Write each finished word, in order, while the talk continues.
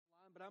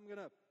I'm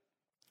going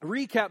to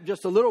recap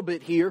just a little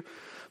bit here,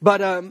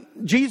 but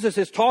Jesus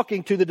is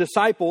talking to the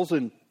disciples,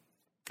 and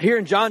here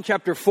in John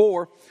chapter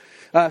 4,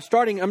 I'm just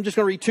going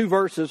to read 2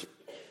 verses.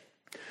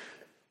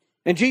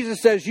 And Jesus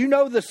says, "You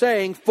know the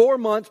saying, 4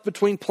 months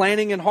between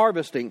planting and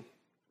harvesting.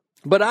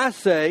 But I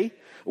say,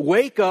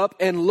 wake up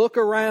and look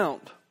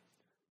around."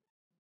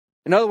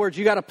 In other words,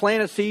 you got to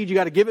plant a seed, you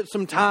got to give it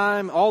some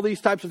time, all these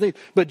types of things.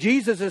 But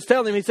Jesus is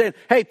telling them, he's saying,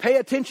 hey, pay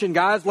attention,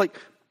 guys. Like,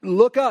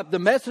 look up. The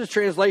Message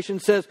translation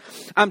says,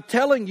 I'm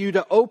telling you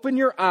to open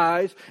your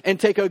eyes and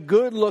take a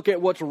good look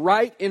at what's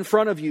right in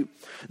front of you.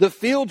 The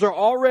fields are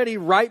already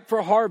ripe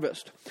for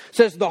harvest. It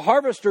says the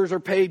harvesters are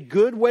paid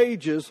good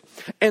wages,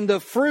 and the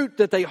fruit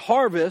that they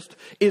harvest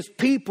is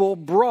people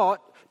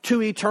brought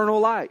to eternal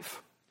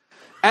life.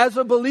 As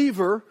a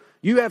believer,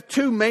 you have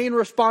 2 main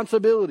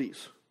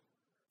responsibilities.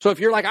 So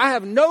if you're like, I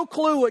have no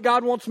clue what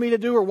God wants me to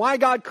do or why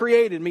God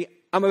created me,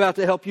 I'm about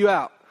to help you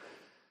out.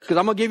 Because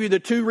I'm going to give you the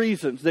 2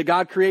 reasons that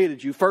God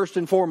created you, first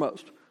and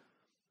foremost.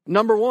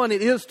 Number 1,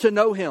 it is to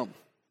know Him.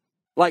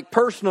 Like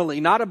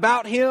personally, not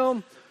about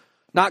Him,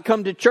 not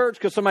come to church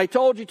because somebody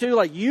told you to.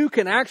 Like, you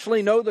can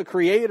actually know the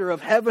Creator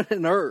of heaven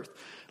and earth.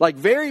 Like,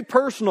 very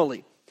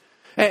personally.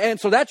 And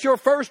so that's your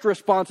first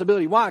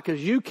responsibility. Why?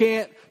 Because you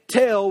can't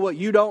tell what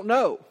you don't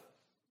know.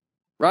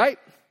 Right?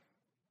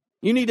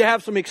 You need to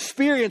have some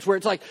experience where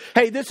it's like,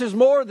 hey, this is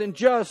more than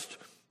just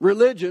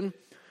religion.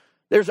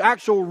 There's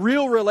actual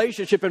real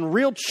relationship and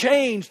real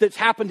change that's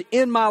happened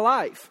in my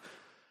life.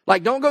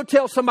 Like, don't go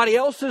tell somebody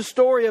else's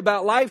story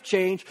about life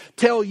change.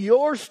 Tell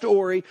your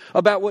story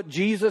about what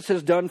Jesus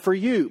has done for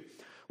you.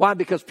 Why?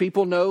 Because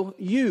people know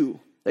you.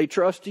 They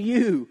trust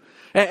you.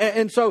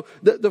 And so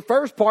the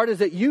first part is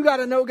that you got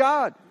to know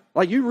God.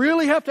 Like, you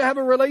really have to have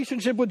a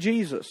relationship with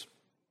Jesus.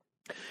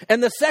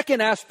 And the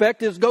second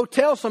aspect is go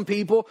tell some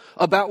people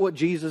about what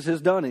Jesus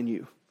has done in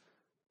you.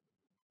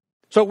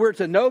 So we're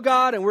to know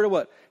God, and we're to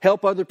what?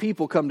 Help other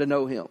people come to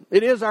know Him.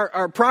 It is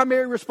our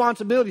primary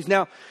responsibilities.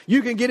 Now,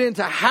 you can get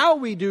into how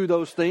we do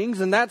those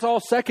things, and that's all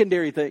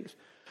secondary things.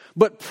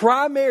 But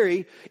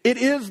primary, it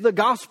is the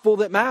gospel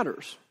that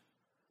matters.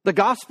 The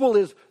gospel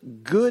is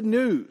good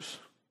news.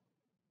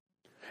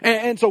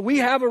 And so we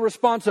have a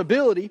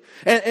responsibility,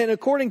 and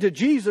according to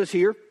Jesus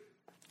here,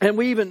 and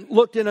we even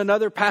looked in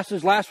another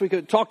passage last week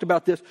that talked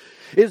about this,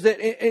 is that,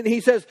 and he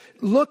says,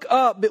 look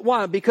up. But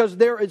why? Because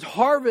there is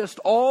harvest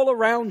all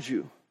around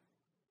you.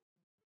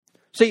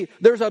 See,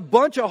 there's a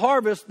bunch of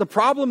harvest. The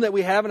problem that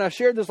we have, and I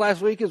shared this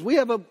last week, is we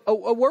have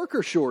a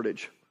worker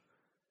shortage.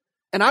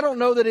 And I don't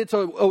know that it's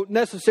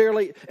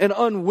necessarily an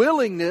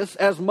unwillingness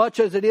as much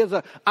as it is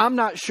I'm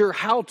not sure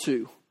how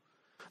to.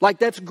 Like,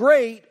 that's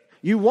great.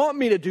 You want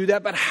me to do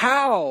that, but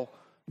how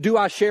do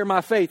I share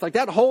my faith? Like,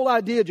 that whole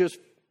idea just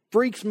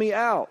freaks me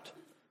out.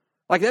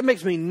 Like, that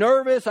makes me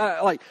nervous.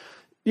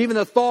 Even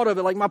the thought of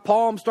it, like, my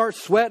palms start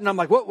sweating. I'm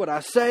like, what would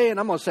I say? And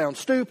I'm going to sound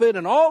stupid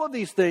and all of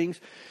these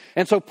things.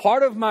 And so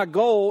part of my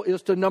goal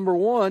is to, number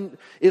 1,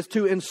 is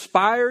to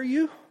inspire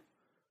you.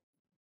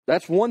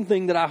 That's one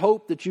thing that I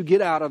hope that you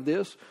get out of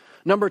this.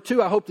 Number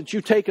 2, I hope that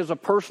you take as a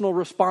personal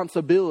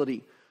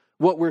responsibility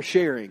what we're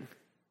sharing.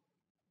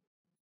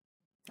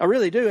 I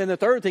really do. And the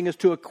third thing is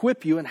to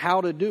equip you in how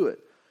to do it.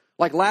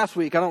 Like last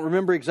week, I don't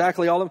remember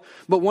exactly all of them,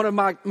 but one of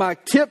my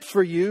tips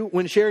for you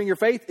when sharing your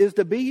faith is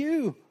to be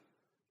you.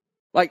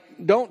 Like,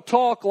 don't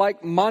talk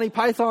like Monty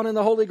Python and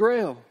the Holy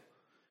Grail,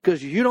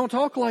 because you don't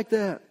talk like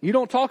that. You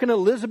don't talk in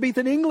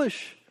Elizabethan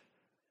English.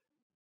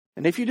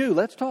 And if you do,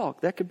 let's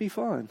talk. That could be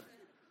fun.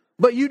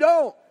 But you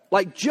don't.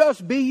 Like,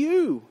 just be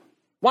you.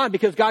 Why?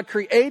 Because God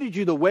created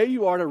you the way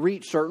you are to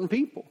reach certain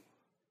people.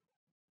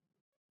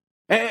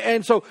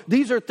 And so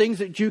these are things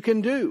that you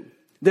can do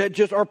that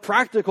just are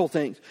practical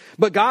things.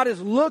 But God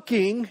is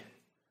looking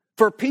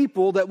for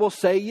people that will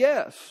say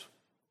yes.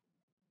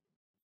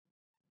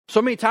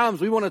 So many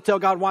times we want to tell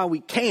God why we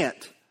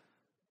can't.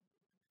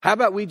 How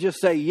about we just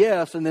say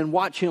yes and then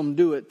watch Him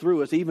do it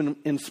through us, even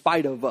in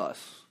spite of us?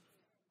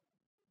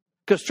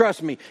 Because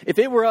trust me, if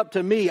it were up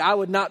to me, I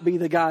would not be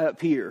the guy up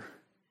here.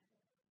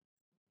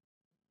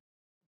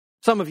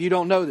 Some of you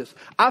don't know this.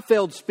 I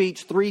failed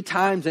speech 3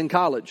 times in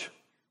college.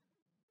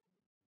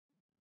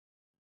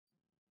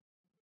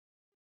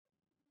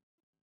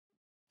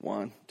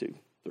 One, two,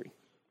 three.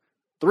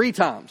 3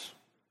 times.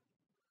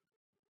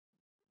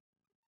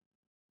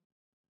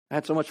 I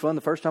had so much fun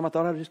the first time I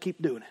thought I would just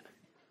keep doing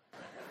it.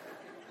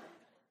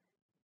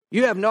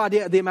 You have no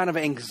idea the amount of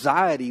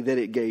anxiety that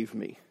it gave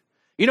me.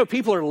 You know,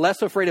 people are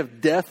less afraid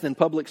of death than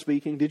public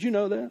speaking. Did you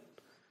know that?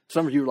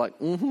 Some of you are like,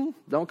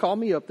 don't call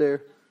me up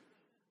there.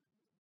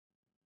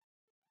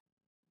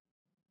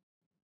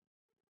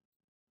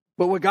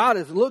 But what God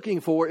is looking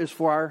for is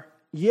for our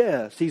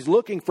yes. He's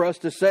looking for us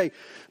to say,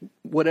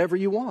 whatever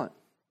you want.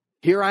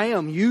 Here I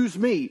am. Use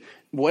me.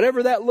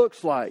 Whatever that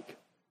looks like.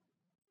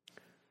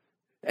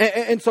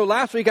 And so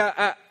last week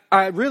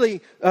I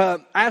really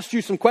asked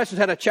you some questions,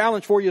 had a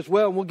challenge for you as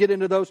well, and we'll get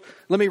into those.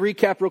 Let me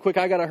recap real quick.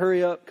 I got to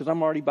hurry up because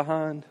I'm already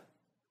behind.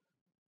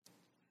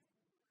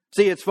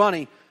 See, it's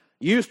funny.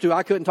 Used to,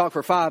 I couldn't talk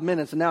for 5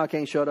 minutes, and now I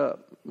can't shut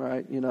up.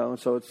 right? You know, and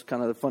so it's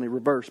kind of the funny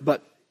reverse.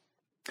 But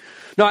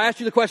no, I asked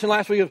you the question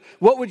last week of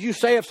what would you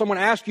say if someone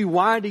asked you,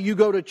 why do you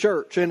go to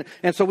church? And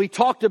so we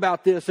talked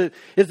about this,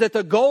 is that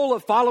the goal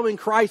of following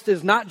Christ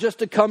is not just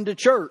to come to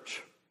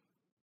church.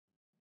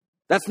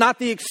 That's not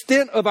the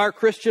extent of our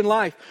Christian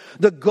life.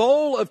 The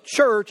goal of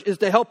church is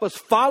to help us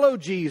follow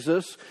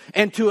Jesus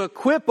and to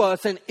equip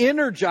us and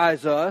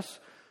energize us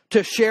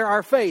to share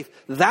our faith.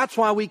 That's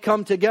why we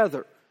come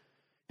together.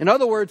 In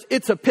other words,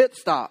 it's a pit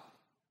stop.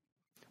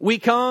 We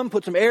come,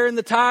 put some air in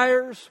the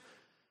tires,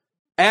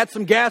 add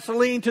some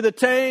gasoline to the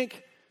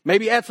tank,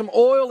 maybe add some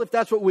oil if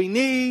that's what we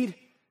need.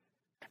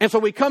 And so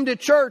we come to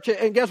church,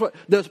 and guess what?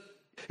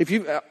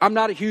 I'm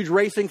not a huge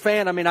racing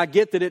fan. I mean, I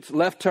get that it's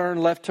left turn,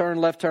 left turn,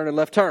 left turn, and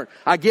left turn.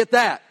 I get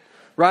that,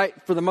 right?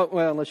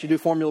 Unless you do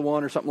Formula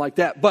One or something like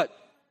that. But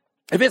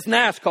if it's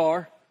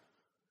NASCAR,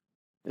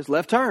 it's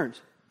left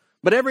turns.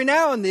 But every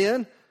now and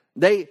then,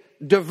 they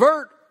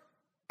divert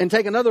and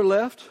take another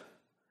left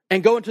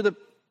and go into the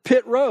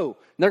pit row.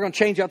 They're going to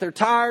change out their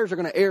tires. They're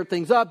going to air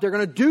things up. They're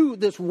going to do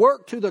this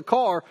work to the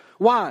car.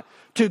 Why?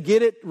 To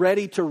get it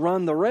ready to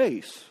run the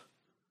race.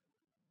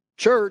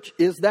 Church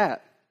is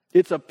that.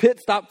 It's a pit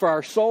stop for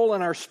our soul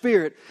and our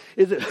spirit.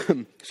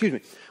 Excuse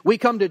me. We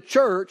come to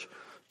church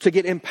to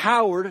get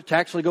empowered to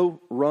actually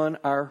go run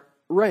our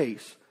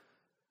race.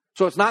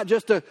 So it's not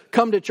just to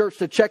come to church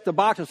to check the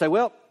box and say,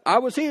 well, I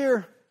was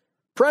here,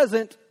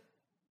 present.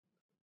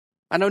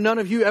 I know none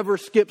of you ever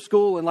skipped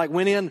school and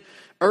went in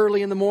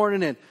early in the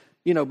morning,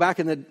 and back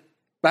in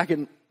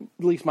at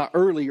least my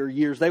earlier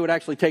years, they would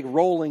actually take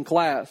rolling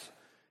class.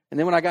 And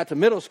then when I got to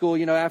middle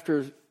school,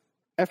 after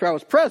I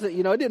was present,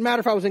 it didn't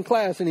matter if I was in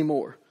class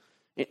anymore.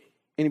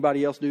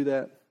 Anybody else do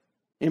that?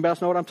 Anybody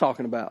else know what I'm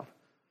talking about?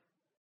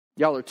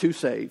 Y'all are too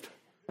saved,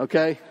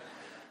 okay?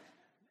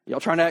 Y'all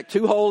trying to act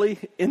too holy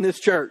in this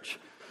church.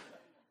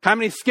 How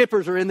many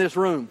skippers are in this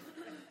room?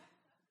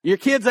 Your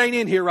kids ain't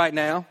in here right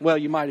now. Well,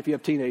 you might if you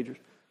have teenagers.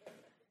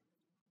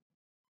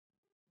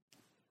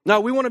 No,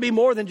 we want to be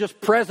more than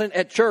just present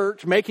at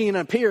church, making an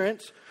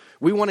appearance.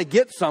 We want to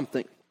get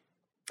something.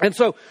 And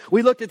so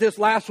we looked at this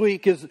last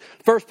week, as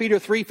 1 Peter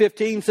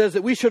 3:15 says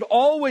that we should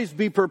always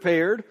be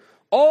prepared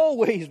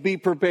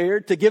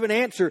to give an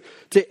answer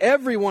to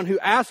everyone who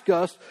asks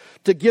us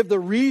to give the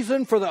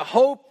reason for the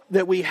hope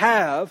that we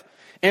have.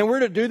 And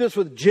we're to do this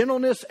with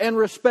gentleness and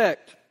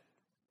respect.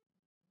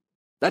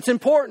 That's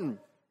important.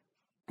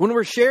 When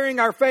we're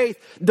sharing our faith,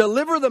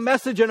 deliver the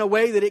message in a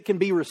way that it can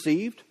be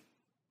received.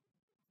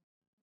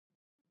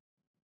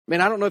 I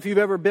mean, I don't know if you've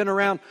ever been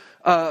around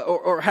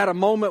or had a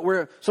moment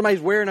where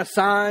somebody's wearing a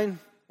sign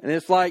and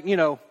it's like,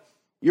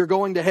 you're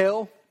going to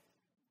hell.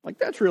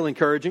 That's real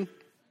encouraging.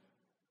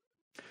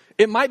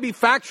 It might be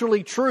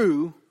factually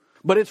true,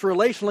 but it's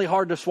relationally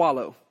hard to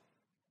swallow.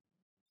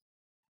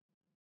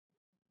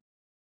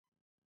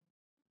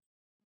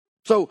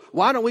 So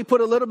why don't we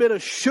put a little bit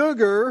of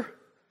sugar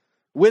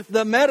with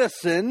the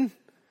medicine,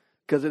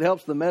 because it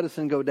helps the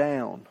medicine go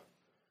down.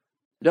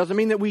 It doesn't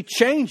mean that we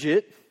change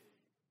it.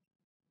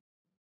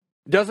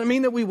 It doesn't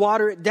mean that we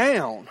water it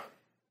down.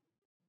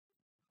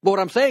 But what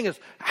I'm saying is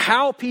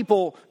how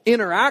people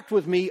interact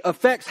with me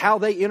affects how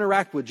they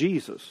interact with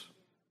Jesus.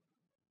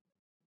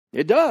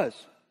 It does.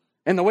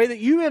 And the way that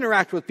you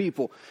interact with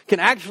people can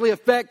actually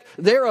affect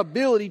their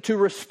ability to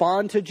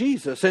respond to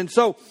Jesus. And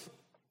so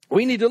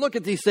we need to look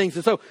at these things.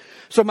 And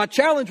so my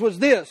challenge was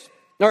this.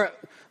 All right.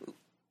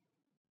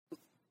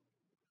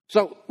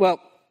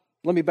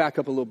 Let me back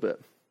up a little bit.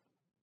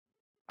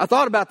 I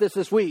thought about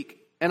this week,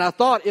 and I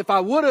thought if I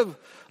would have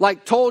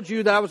told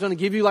you that I was going to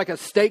give you a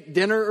steak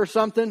dinner or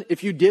something,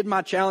 if you did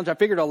my challenge, I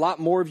figured a lot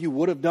more of you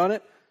would have done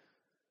it.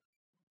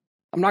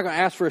 I'm not going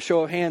to ask for a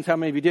show of hands how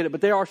many of you did it,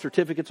 but there are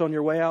certificates on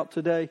your way out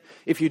today.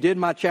 If you did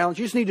my challenge,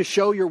 you just need to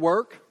show your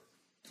work.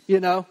 They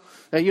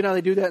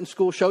do that in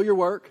school, show your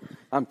work.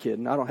 I'm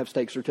kidding. I don't have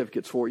steak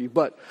certificates for you,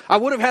 but I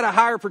would have had a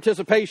higher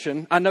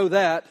participation. I know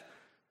that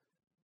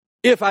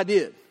if I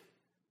did.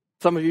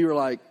 Some of you are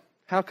like,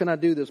 how can I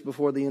do this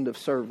before the end of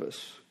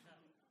service?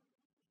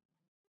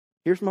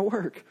 Here's my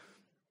work.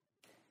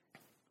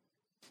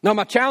 Now,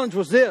 my challenge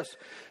was this,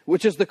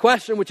 which is the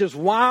question, which is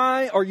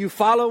why are you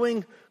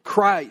following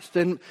Christ?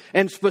 And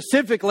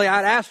specifically,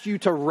 I'd asked you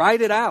to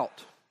write it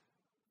out.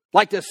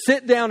 To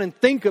sit down and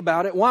think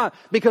about it. Why?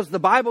 Because the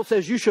Bible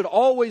says you should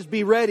always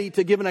be ready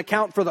to give an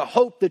account for the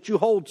hope that you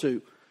hold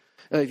to.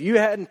 If you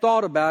hadn't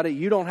thought about it,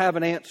 you don't have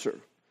an answer.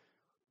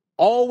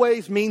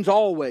 Always means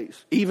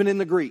always, even in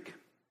the Greek.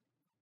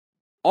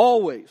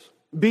 Always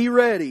be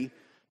ready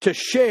to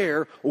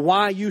share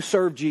why you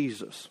serve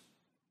Jesus.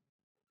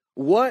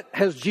 What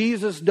has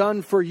Jesus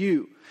done for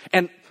you?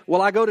 And,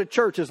 I go to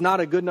church is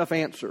not a good enough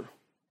answer.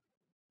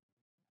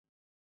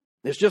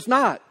 It's just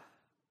not.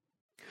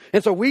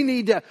 And so we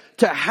need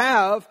to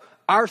have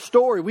our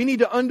story. We need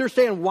to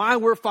understand why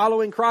we're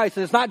following Christ.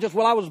 And it's not just,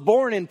 I was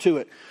born into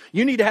it.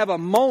 You need to have a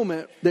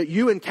moment that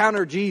you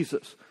encounter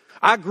Jesus.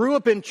 I grew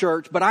up in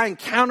church, but I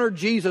encountered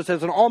Jesus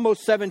as an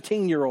almost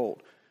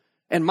 17-year-old.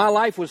 And my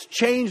life was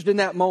changed in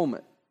that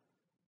moment.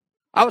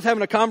 I was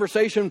having a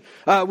conversation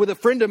with a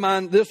friend of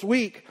mine this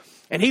week.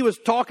 And he was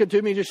talking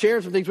to me, just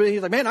sharing some things with me.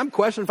 He's like, man, I'm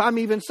questioning if I'm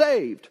even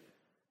saved.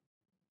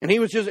 And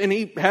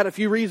he had a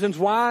few reasons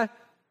why.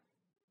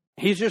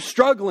 He's just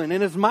struggling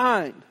in his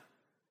mind.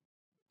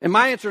 And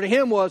my answer to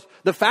him was,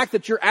 the fact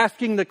that you're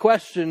asking the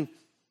question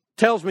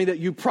tells me that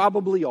you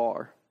probably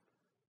are.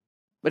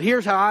 But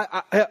here's how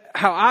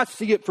I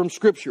see it from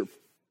Scripture,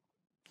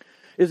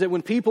 is that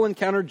when people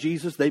encounter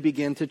Jesus, they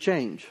begin to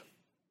change.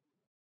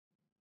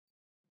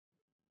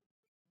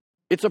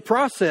 It's a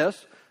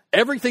process.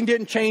 Everything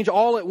didn't change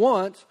all at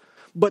once,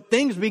 but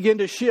things begin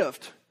to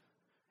shift.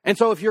 And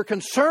so if you're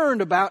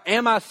concerned about,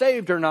 am I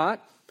saved or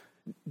not,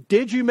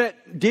 did you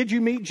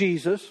meet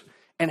Jesus,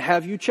 and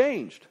have you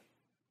changed?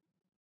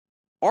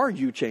 Are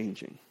you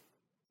changing?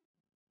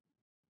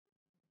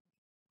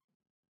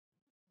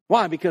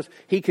 Why? Because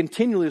he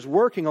continually is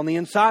working on the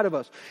inside of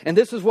us. And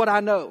this is what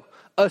I know.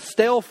 A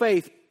stale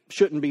faith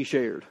shouldn't be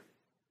shared.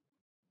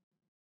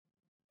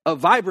 A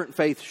vibrant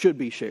faith should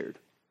be shared.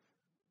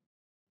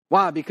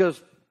 Why?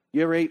 Because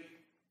you ever ate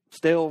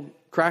stale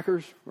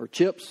crackers or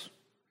chips?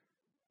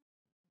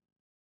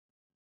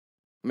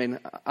 I mean,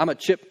 I'm a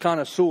chip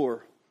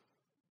connoisseur.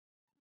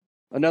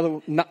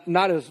 Another,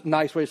 not as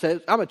nice way to say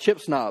it, I'm a chip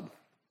snob.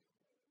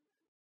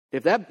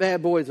 If that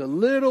bad boy is a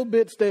little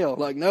bit stale,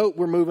 like, nope,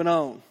 we're moving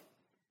on.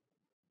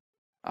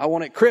 I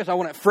want it crisp. I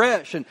want it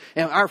fresh. And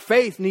our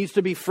faith needs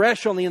to be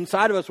fresh on the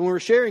inside of us when we're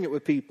sharing it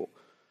with people.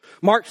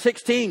 Mark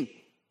 16,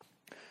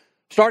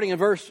 starting in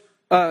verse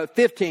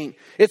 15,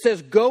 it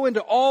says, go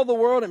into all the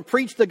world and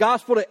preach the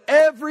gospel to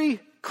every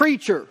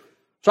creature.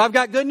 So I've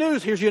got good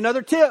news. Here's you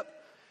another tip.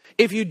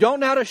 If you don't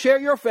know how to share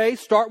your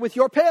faith, start with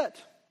your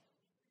pet.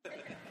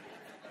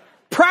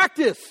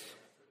 Practice.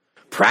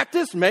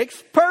 Practice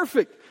makes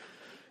perfect.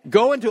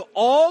 Go into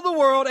all the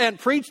world and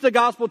preach the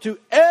gospel to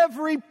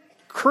every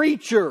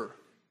creature.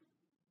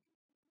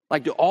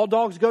 Like, do all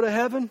dogs go to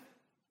heaven?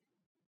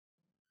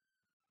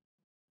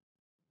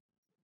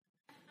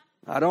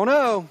 I don't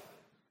know.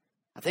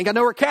 I think I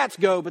know where cats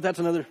go, but that's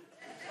another.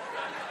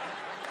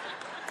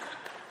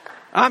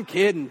 I'm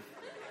kidding.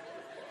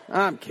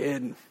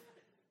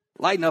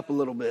 Lighten up a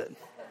little bit.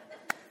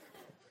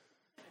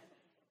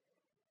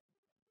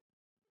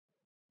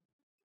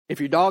 If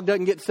your dog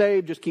doesn't get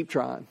saved, just keep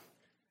trying.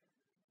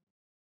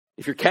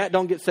 If your cat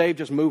don't get saved,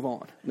 just move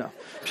on. No,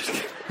 just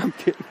kidding. I'm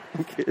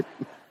kidding.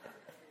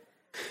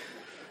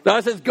 Now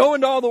it says, go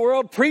into all the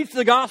world, preach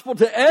the gospel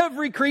to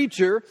every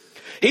creature.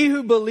 He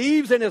who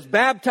believes and is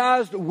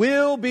baptized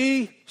will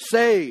be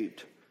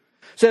saved.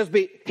 It says,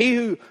 he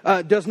who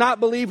does not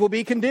believe will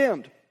be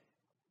condemned.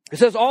 It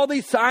says, all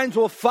these signs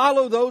will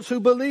follow those who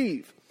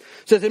believe.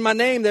 It says, in my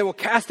name they will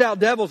cast out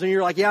devils. And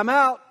you're like, yeah, I'm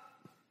out.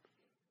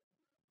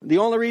 The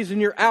only reason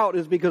you're out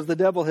is because the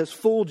devil has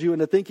fooled you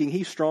into thinking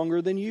he's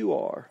stronger than you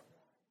are.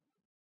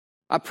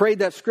 I prayed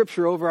that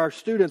scripture over our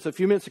students a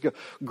few minutes ago.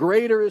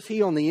 Greater is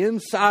he on the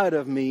inside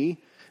of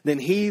me than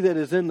he that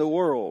is in the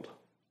world.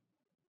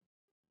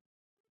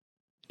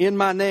 In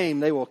my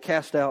name, they will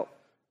cast out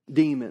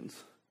demons.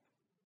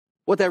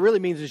 What that really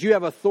means is you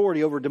have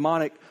authority over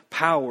demonic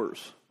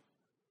powers.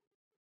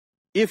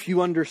 If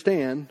you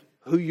understand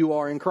who you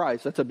are in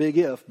Christ. That's a big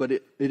if, but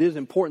it is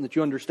important that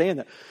you understand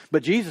that.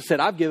 But Jesus said,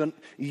 I've given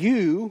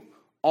you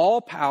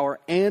all power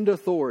and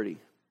authority.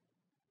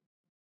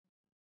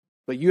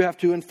 But you have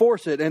to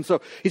enforce it. And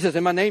so he says,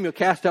 in my name you'll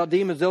cast out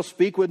demons. They'll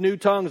speak with new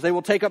tongues. They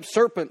will take up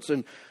serpents.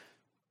 And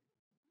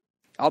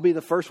I'll be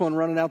the first one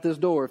running out this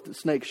door if the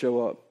snakes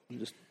show up. I'm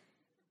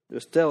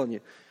just telling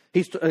you.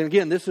 And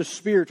again, this is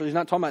spiritual. He's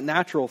not talking about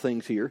natural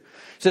things here.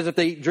 He says if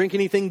they drink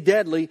anything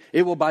deadly,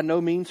 it will by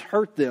no means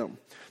hurt them.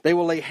 They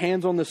will lay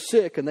hands on the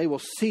sick and they will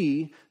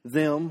see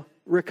them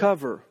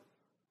recover.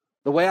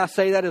 The way I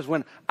say that is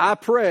when I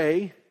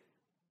pray,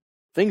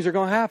 things are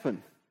going to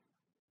happen.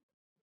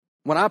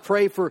 When I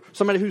pray for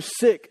somebody who's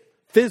sick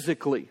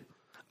physically,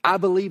 I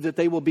believe that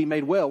they will be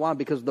made well. Why?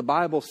 Because the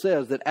Bible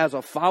says that as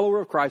a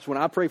follower of Christ, when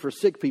I pray for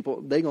sick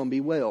people, they're going to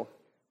be well.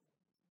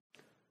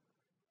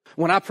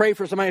 When I pray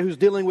for somebody who's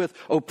dealing with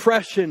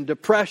oppression,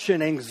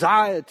 depression,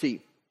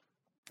 anxiety,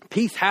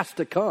 peace has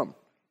to come.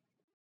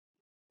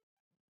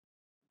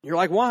 You're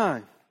like,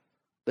 why?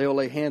 They will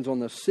lay hands on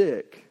the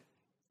sick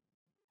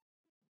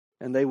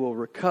and they will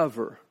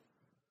recover.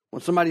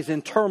 When somebody's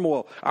in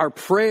turmoil, our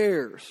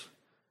prayers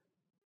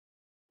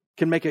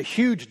can make a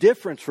huge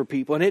difference for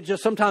people. And it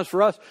just sometimes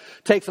for us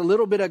takes a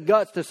little bit of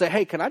guts to say,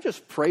 hey, can I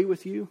just pray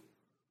with you?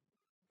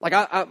 Like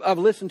I've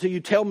listened to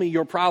you tell me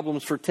your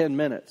problems for 10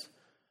 minutes.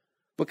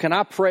 But can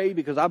I pray?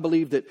 Because I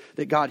believe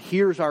that God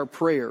hears our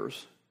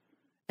prayers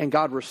and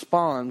God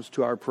responds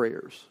to our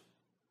prayers.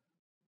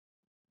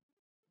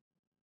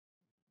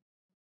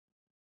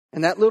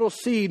 And that little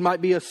seed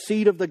might be a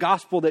seed of the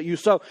gospel that you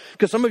sow.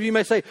 Because some of you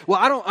may say,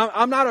 well,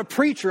 I'm not a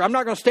preacher. I'm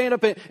not going to stand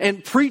up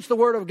and preach the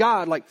word of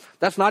God. Like,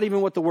 that's not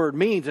even what the word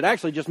means. It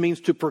actually just means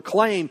to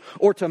proclaim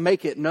or to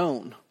make it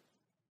known.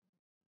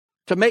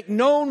 To make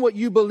known what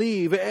you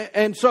believe.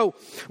 And so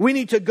we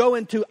need to go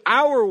into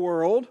our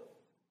world.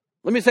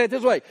 Let me say it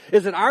this way,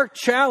 is that our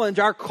challenge,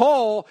 our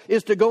call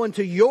is to go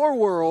into your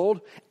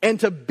world and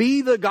to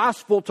be the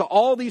gospel to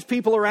all these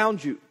people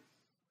around you.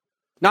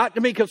 Not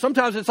to me, because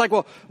sometimes it's like,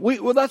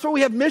 well, that's what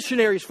we have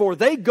missionaries for.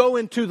 They go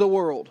into the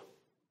world.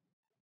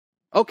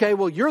 Okay,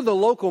 well, you're the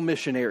local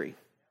missionary.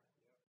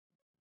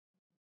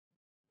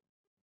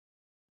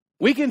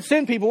 We can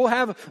send people. We'll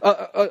have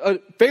a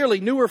fairly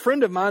newer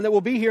friend of mine that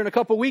will be here in a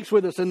couple of weeks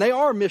with us, and they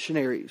are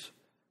missionaries.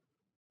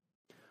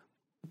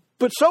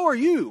 But so are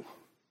you.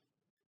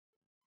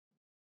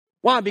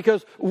 Why?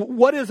 Because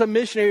what is a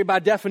missionary by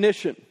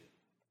definition?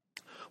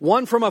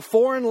 One from a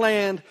foreign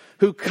land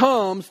who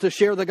comes to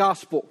share the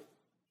gospel.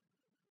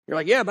 You're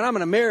like, yeah, but I'm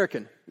an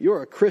American.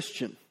 You're a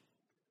Christian.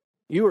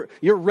 Your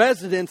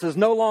residence is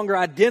no longer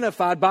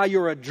identified by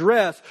your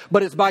address,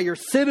 but it's by your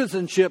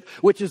citizenship,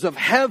 which is of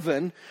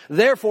heaven.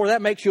 Therefore,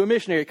 that makes you a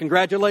missionary.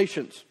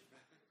 Congratulations.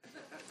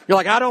 You're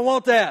like, I don't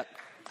want that.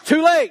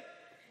 Too late.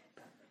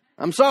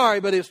 I'm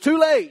sorry, but it's too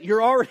late.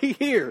 You're already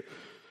here.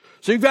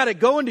 So you've got to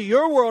go into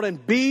your world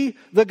and be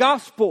the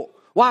gospel.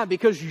 Why?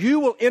 Because you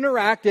will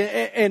interact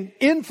and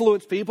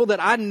influence people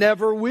that I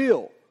never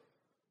will.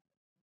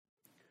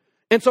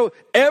 And so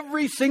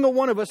every single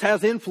one of us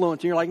has influence.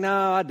 And you're like,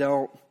 no, I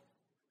don't.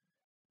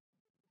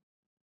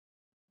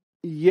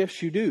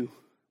 Yes, you do.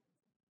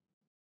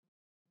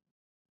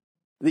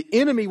 The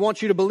enemy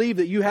wants you to believe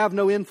that you have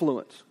no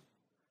influence.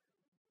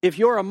 If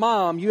you're a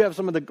mom, you have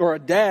or a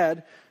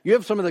dad, you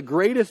have some of the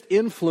greatest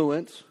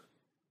influence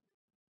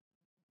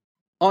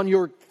on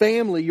your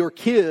family, your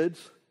kids,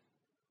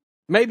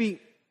 maybe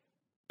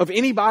of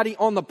anybody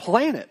on the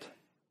planet.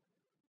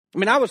 I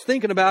mean, I was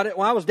thinking about it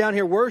when I was down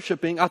here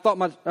worshiping. I thought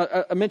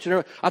I mentioned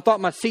earlier, I thought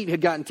my seat had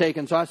gotten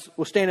taken. So I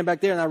was standing back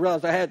there and I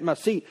realized I had my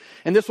seat.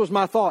 And this was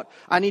my thought.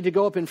 I need to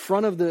go up in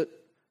front of the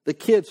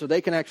kids so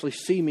they can actually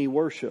see me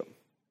worship.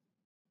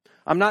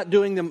 I'm not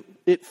doing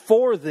it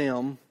for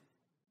them,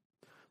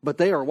 but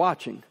they are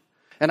watching.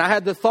 And I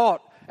had the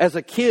thought as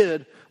a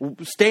kid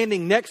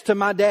standing next to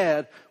my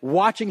dad,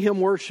 watching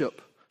him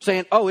worship,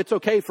 saying, oh, it's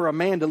okay for a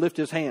man to lift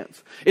his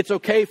hands. It's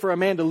okay for a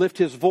man to lift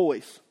his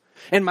voice.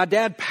 And my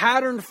dad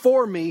patterned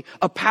for me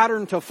a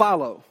pattern to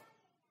follow.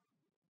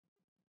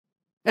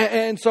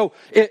 And so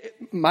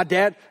my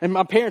dad and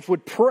my parents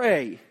would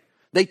pray.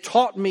 They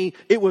taught me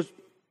it was,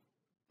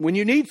 when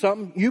you need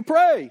something, you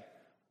pray.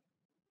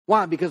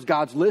 Why? Because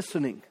God's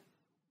listening.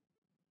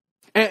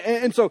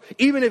 And so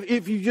even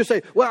if you just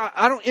say, well,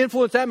 I don't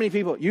influence that many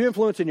people, you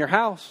influence in your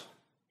house.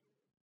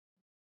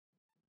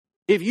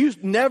 If you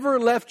never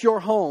left your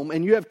home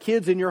and you have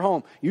kids in your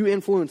home, you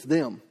influence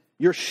them.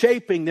 You're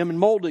shaping them and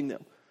molding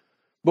them.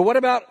 But what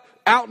about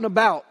out and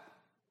about?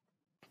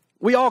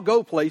 We all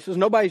go places.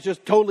 Nobody's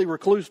just totally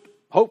recluse,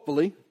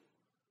 hopefully.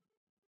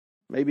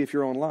 Maybe if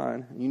you're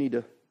online, you need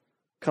to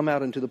come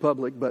out into the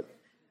public. But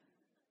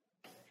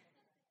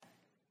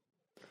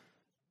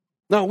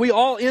no, we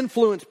all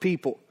influence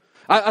people.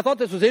 I thought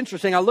this was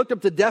interesting. I looked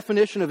up the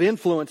definition of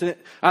influence, and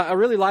I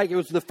really like it. It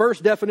was the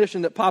first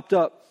definition that popped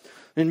up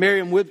in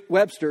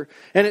Merriam-Webster.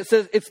 And it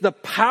says, it's the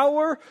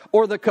power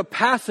or the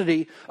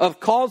capacity of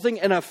causing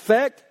an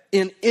effect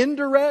in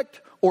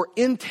indirect or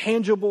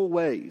intangible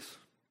ways.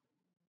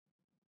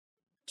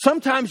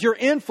 Sometimes your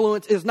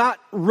influence is not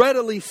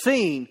readily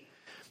seen,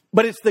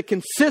 but it's the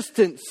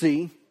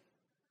consistency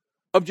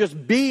of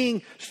just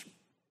being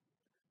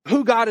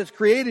who God has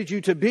created you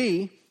to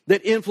be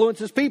that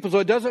influences people. So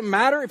it doesn't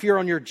matter if you're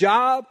on your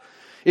job,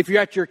 if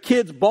you're at your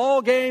kid's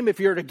ball game, if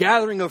you're at a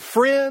gathering of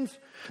friends.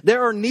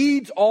 There are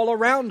needs all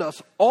around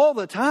us all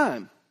the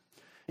time.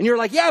 And you're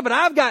like, yeah, but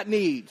I've got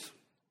needs.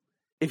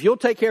 If you'll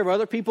take care of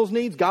other people's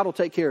needs, God will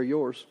take care of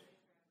yours.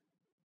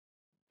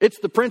 It's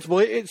the principle.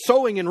 It's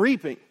sowing and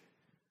reaping.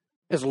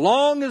 As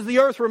long as the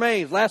earth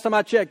remains, last time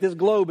I checked, this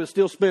globe is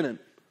still spinning.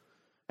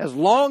 As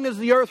long as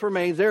the earth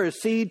remains, there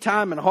is seed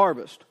time and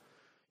harvest.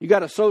 You got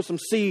to sow some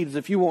seeds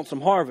if you want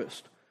some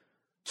harvest.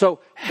 So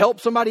help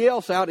somebody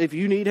else out if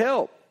you need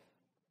help.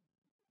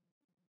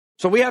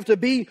 So we have to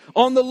be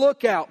on the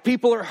lookout.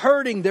 People are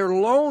hurting. They're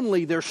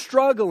lonely. They're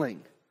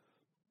struggling.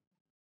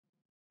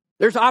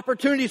 There's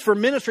opportunities for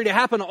ministry to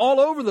happen all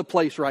over the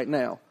place right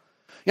now.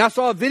 I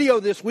saw a video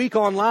this week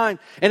online,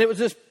 and it was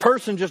this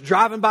person just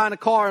driving by in a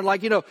car,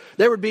 and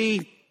there would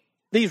be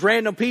these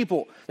random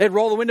people. They'd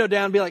roll the window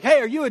down and be like, hey,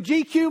 are you a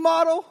GQ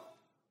model?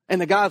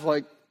 And the guy's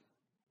like,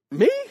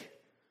 me?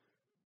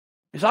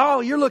 He's like,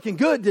 oh, you're looking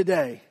good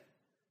today.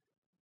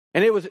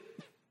 And it was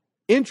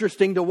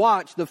interesting to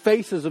watch the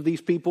faces of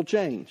these people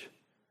change,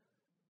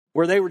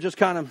 where they were just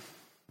kind of,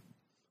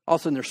 all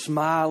of a sudden they're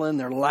smiling,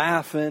 they're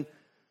laughing.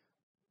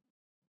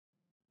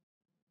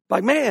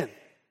 Like, man,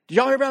 did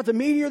y'all hear about the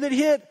meteor that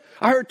hit?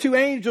 I heard 2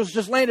 angels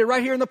just landed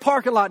right here in the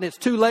parking lot, and it's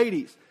 2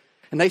 ladies.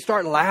 And they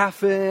start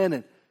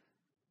laughing.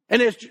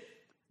 And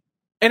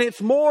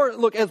it's more,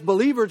 look, as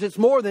believers, it's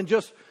more than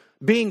just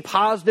being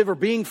positive or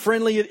being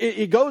friendly.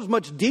 It goes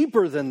much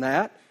deeper than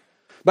that.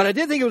 But I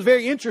did think it was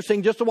very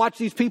interesting just to watch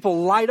these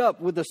people light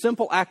up with the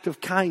simple act of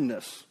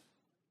kindness.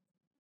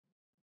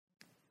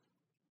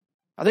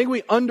 I think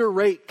we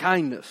underrate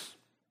kindness.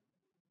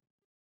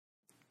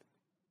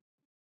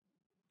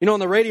 On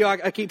the radio,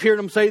 I keep hearing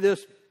them say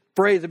this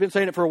phrase. I've been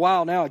saying it for a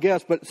while now, I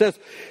guess. But it says,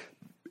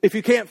 if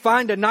you can't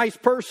find a nice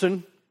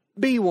person,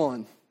 be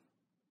one.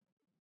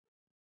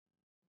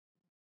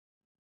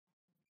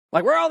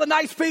 Like, we're all the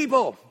nice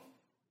people.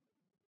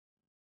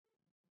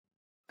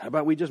 How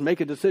about we just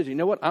make a decision? You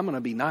know what? I'm going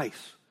to be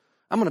nice.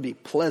 I'm going to be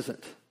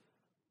pleasant.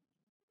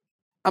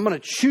 I'm going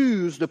to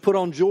choose to put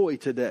on joy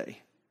today.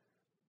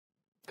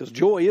 Because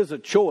joy is a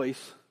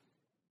choice.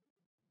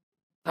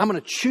 I'm going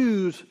to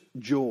choose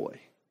joy.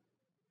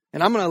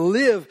 And I'm going to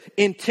live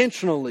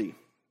intentionally.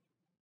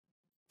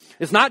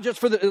 It's not just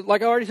for the,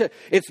 like I already said,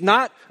 it's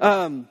not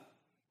for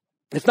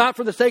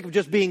the sake of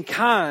just being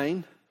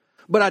kind.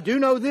 But I do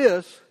know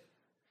this.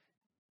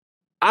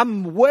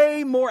 I'm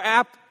way more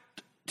apt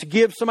to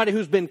give somebody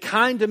who's been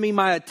kind to me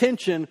my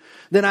attention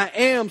than I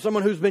am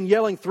someone who's been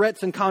yelling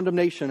threats and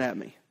condemnation at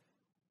me.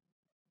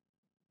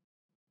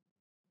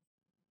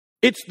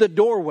 It's the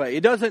doorway.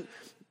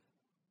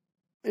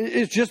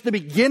 It's just the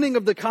beginning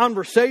of the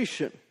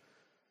conversation.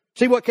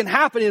 See, what can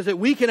happen is that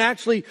we can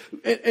actually,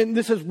 and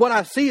this is what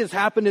I see has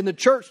happened in the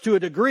church to a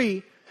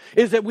degree,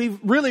 is that we've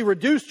really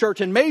reduced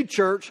church and made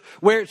church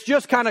where it's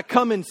just kind of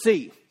come and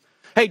see.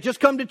 Hey, just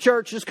come to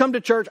church. Just come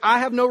to church. I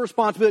have no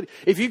responsibility.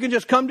 If you can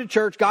just come to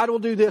church, God will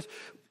do this.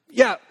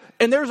 Yeah,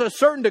 and there's a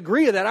certain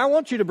degree of that. I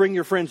want you to bring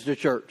your friends to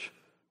church.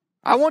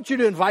 I want you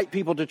to invite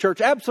people to church.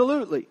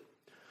 Absolutely.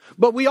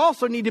 But we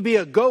also need to be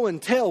a go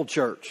and tell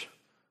church.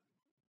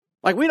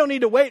 Like, we don't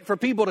need to wait for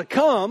people to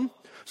come.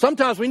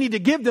 Sometimes we need to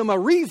give them a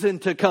reason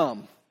to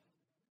come.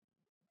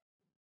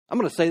 I'm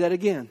going to say that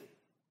again.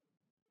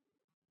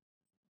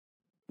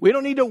 We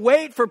don't need to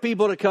wait for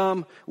people to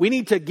come. We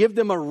need to give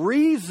them a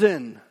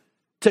reason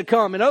to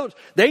come. In other words,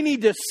 they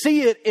need to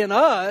see it in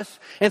us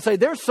and say,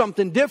 there's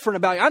something different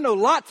about you. I know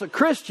lots of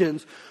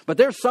Christians, but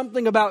there's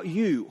something about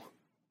you.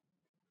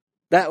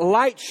 That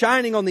light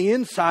shining on the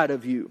inside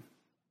of you.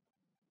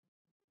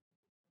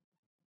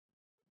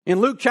 In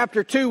Luke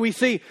chapter 2, we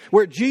see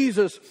where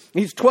Jesus,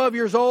 he's 12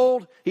 years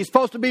old. He's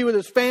supposed to be with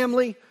his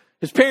family.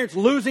 His parents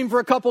lose him for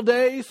a couple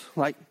days.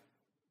 Like,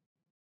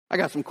 I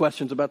got some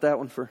questions about that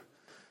one for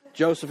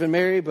Joseph and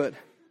Mary, but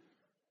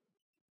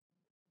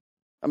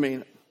I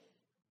mean,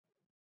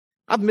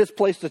 I've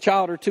misplaced a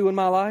child or two in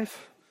my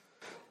life,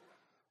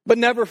 but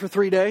never for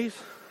 3 days.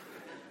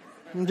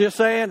 I'm just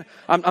saying,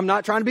 I'm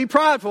not trying to be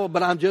prideful,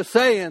 but I'm just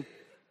saying.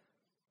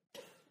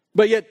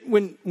 But yet,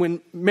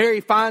 when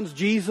Mary finds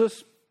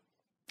Jesus,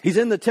 he's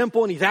in the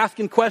temple and he's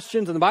asking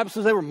questions, and the Bible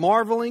says they were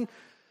marveling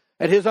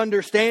at his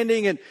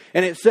understanding, and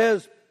it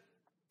says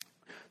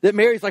that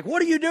Mary's like,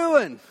 what are you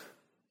doing?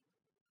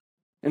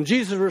 And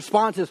Jesus'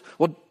 response is,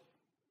 well,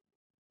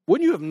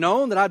 wouldn't you have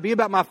known that I'd be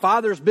about my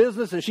Father's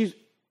business? And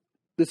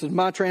this is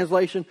my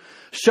translation,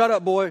 shut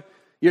up, boy.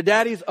 Your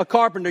daddy's a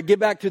carpenter. Get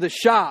back to the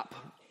shop.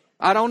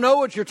 I don't know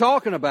what you're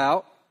talking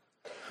about.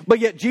 But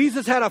yet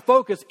Jesus had a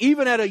focus,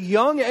 even at a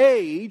young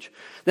age,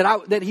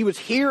 that he was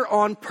here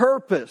on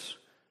purpose.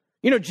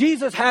 You know,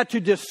 Jesus had to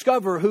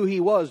discover who he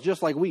was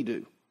just like we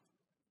do.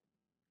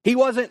 He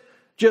wasn't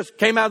just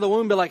came out of the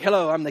womb and be like,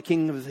 hello, I'm the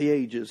King of the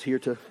ages, here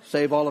to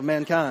save all of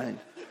mankind.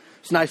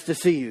 It's nice to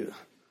see you.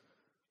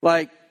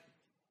 Like,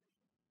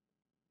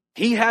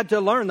 he had to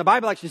learn. The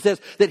Bible actually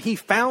says that he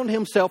found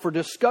himself or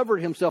discovered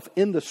himself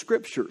in the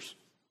Scriptures.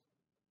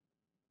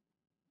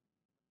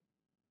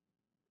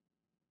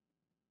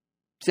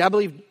 See, I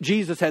believe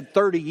Jesus had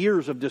 30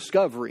 years of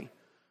discovery.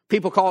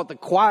 People call it the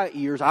quiet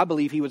years. I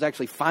believe he was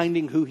actually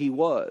finding who he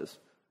was.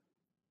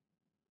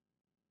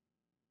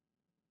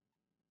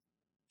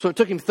 So it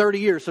took him 30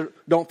 years, so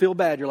don't feel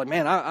bad. You're like,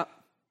 man,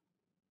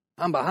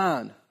 I'm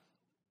behind.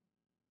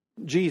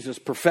 Jesus'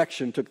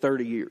 perfection took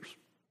 30 years.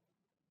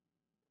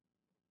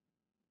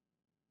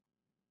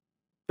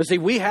 But see,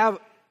 we have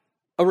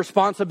a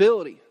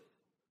responsibility.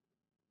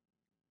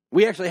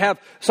 We actually have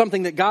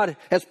something that God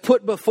has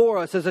put before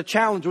us as a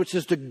challenge, which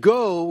is to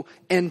go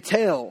and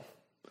tell.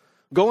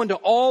 Go into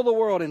all the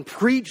world and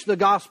preach the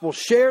gospel,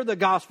 share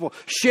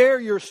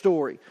your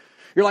story.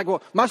 You're like,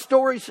 well, my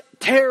story's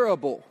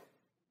terrible.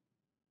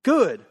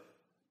 Good.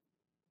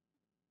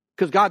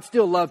 Because God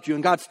still loved you,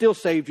 and God still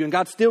saved you, and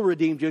God still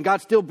redeemed you, and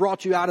God still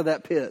brought you out of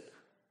that pit.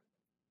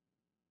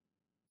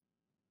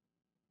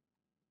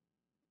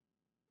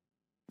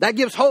 That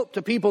gives hope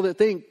to people that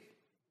think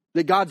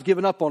that God's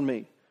given up on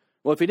me.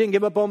 Well, if he didn't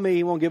give up on me,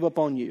 he won't give up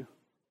on you.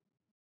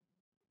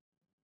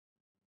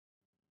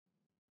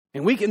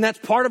 And that's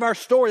part of our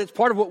story. That's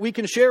part of what we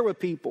can share with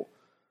people.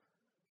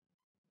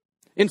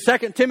 In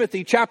 2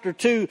 Timothy chapter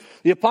 2,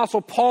 the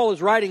Apostle Paul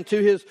is writing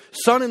to his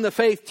son in the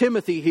faith,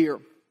 Timothy, here.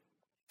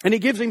 And he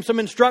gives him some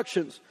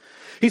instructions.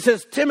 He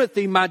says,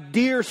 Timothy, my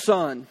dear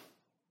son.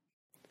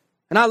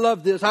 And I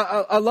love this.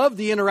 I love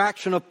the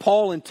interaction of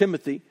Paul and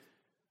Timothy.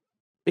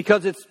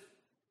 Because it's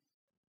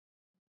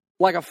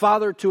like a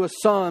father to a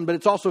son, but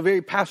it's also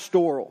very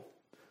pastoral.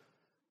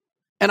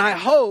 And I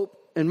hope,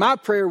 and my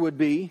prayer would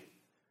be,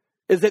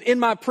 is that in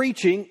my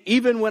preaching,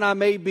 even when I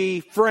may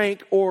be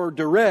frank or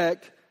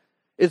direct,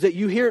 is that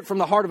you hear it from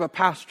the heart of a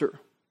pastor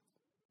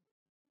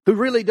who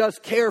really does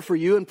care for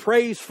you and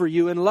prays for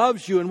you and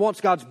loves you and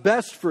wants God's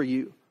best for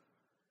you.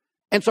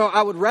 And so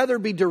I would rather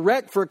be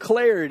direct for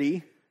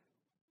clarity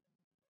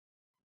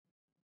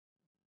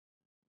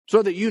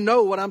so that you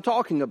know what I'm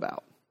talking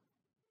about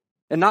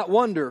and not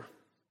wonder,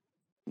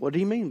 What did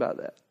he mean by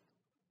that?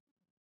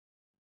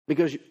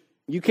 Because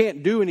you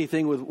can't do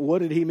anything with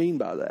what did he mean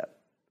by that.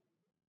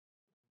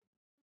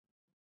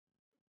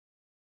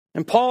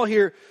 And Paul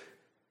here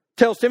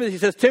tells Timothy, he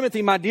says,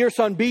 Timothy, my dear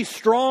son, be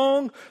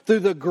strong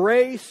through the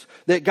grace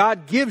that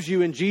God gives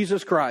you in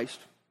Jesus Christ.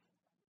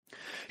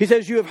 He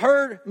says, you have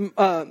heard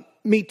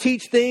me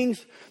teach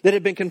things that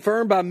have been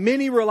confirmed by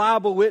many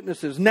reliable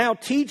witnesses. Now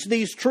teach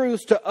these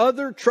truths to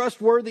other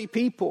trustworthy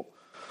people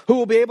who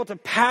will be able to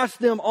pass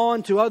them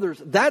on to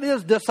others. That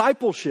is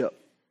discipleship.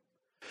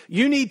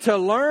 You need to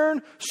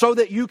learn so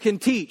that you can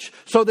teach,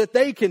 so that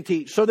they can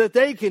teach, so that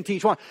they can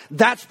teach. Why?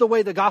 That's the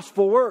way the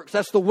gospel works.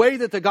 That's the way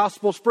that the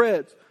gospel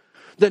spreads.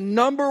 The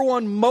number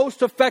one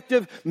most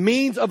effective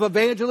means of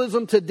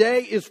evangelism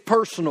today is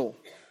personal.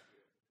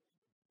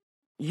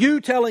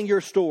 You telling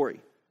your story.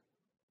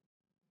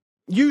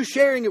 You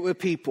sharing it with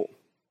people.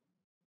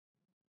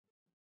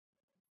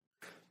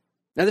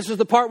 Now this is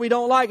the part we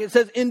don't like. It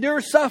says,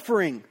 endure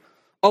suffering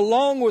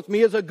along with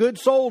me as a good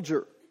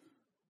soldier.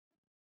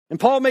 And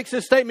Paul makes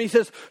this statement. He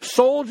says,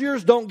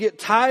 soldiers don't get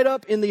tied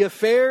up in the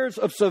affairs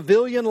of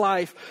civilian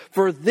life,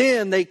 for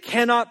then they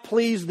cannot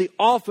please the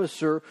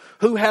officer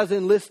who has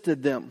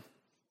enlisted them.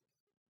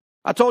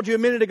 I told you a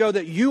minute ago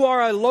that you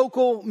are a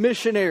local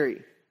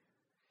missionary.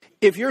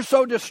 If you're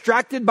so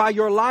distracted by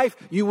your life,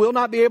 you will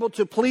not be able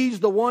to please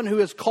the one who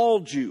has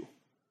called you.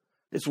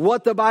 It's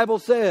what the Bible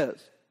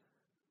says.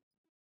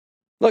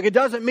 Look, it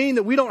doesn't mean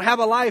that we don't have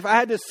a life. I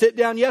had to sit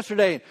down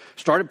yesterday and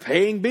started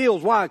paying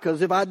bills. Why?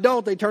 Because if I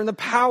don't, they turn the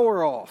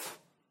power off.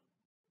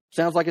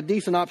 Sounds like a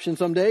decent option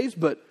some days,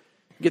 but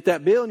get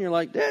that bill and you're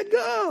like,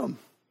 dadgum,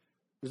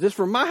 is this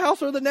from my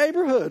house or the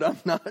neighborhood? I'm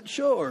not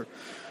sure.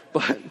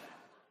 But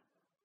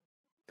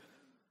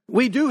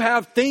we do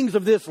have things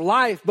of this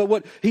life, but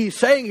what he's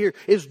saying here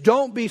is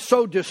don't be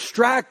so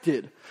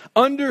distracted.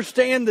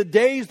 Understand the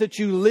days that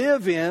you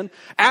live in.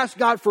 Ask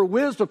God for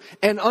wisdom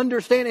and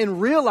understand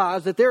and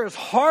realize that there is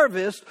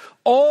harvest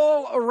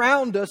all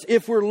around us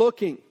if we're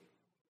looking.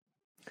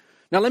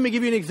 Now, let me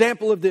give you an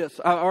example of this.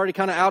 I already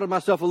kind of outed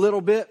myself a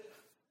little bit.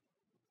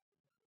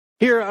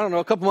 Here, I don't know,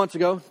 a couple months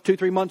ago,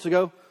 2-3 months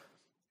ago,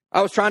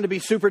 I was trying to be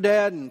super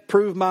dad and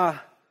prove my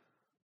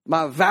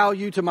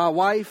value to my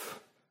wife.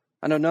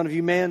 I know none of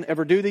you men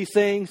ever do these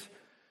things.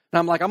 And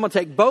I'm like, I'm going to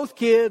take both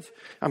kids.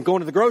 I'm going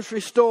to the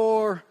grocery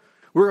store.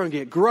 We're going to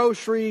get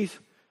groceries.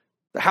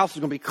 The house is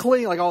going to be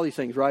clean, like all these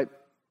things, right?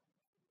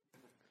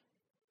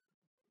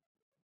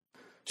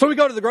 So we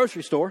go to the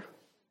grocery store.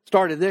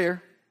 Started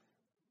there.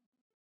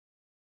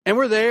 And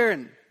we're there,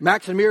 and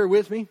Max and Mira are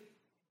with me.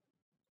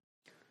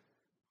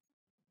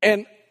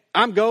 And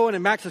I'm going,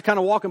 and Max is kind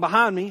of walking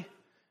behind me.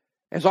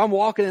 And so I'm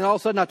walking, and all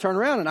of a sudden I turn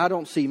around, and I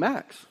don't see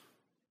Max.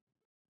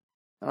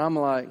 And I'm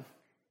like,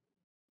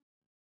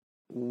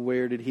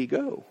 where did he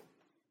go?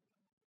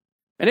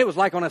 And it was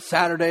like on a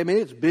Saturday. I mean,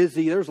 it's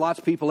busy. There's lots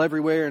of people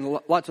everywhere and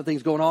lots of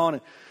things going on.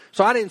 And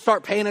so I didn't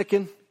start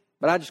panicking,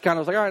 but I just kind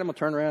of was like, all right, I'm going to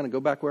turn around and go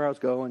back where I was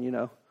going,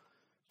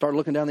 Start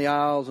looking down the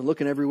aisles and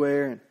looking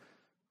everywhere. And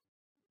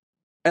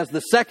as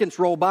the seconds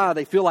roll by,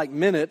 they feel like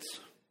minutes.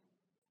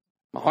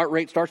 My heart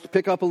rate starts to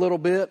pick up a little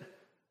bit.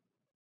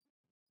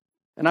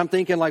 And I'm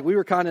thinking like we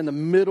were kind of in the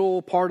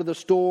middle part of the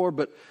store,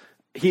 but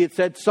he had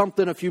said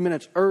something a few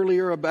minutes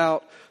earlier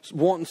about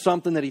wanting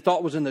something that he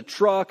thought was in the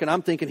truck. And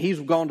I'm thinking he's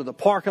gone to the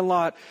parking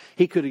lot.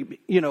 He could,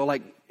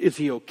 is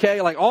he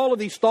okay? Like all of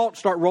these thoughts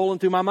start rolling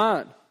through my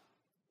mind.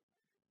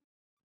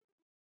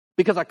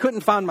 Because I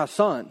couldn't find my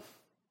son.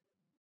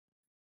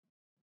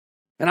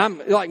 And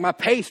I'm like, my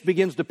pace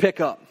begins to pick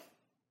up.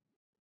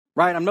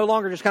 Right? I'm no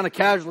longer just kind of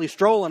casually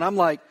strolling. I'm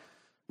like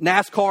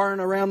NASCARing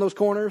around those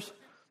corners.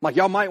 I'm like,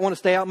 y'all might want to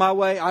stay out my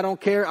way. I don't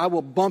care. I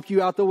will bump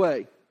you out the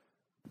way.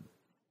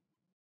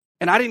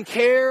 And I didn't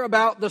care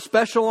about the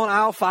special on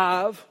aisle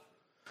 5.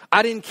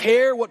 I didn't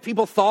care what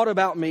people thought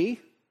about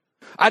me.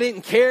 I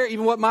didn't care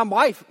even what my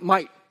wife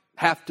might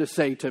have to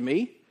say to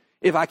me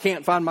if I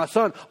can't find my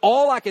son.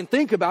 All I can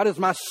think about is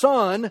my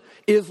son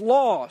is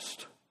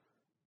lost.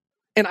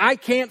 And I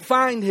can't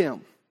find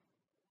him.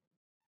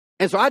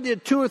 And so I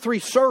did 2 or 3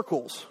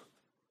 circles.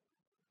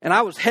 And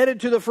I was headed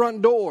to the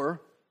front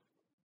door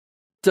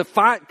to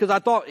find, because I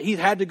thought he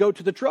had to go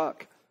to the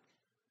truck.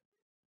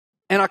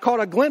 And I caught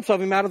a glimpse of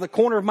him out of the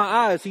corner of my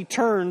eye as he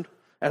turned,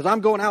 as I'm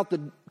going out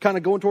kind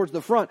of going towards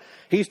the front.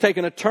 He's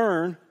taking a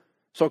turn.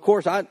 So of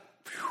course I'm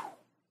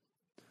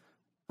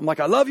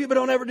like, I love you, but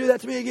don't ever do that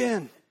to me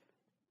again.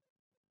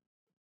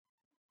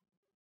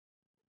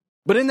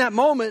 But in that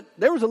moment,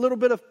 there was a little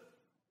bit of,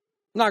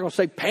 I'm not going to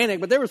say panic,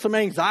 but there was some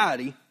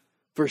anxiety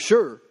for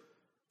sure.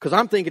 Because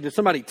I'm thinking, did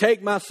somebody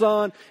take my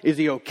son? Is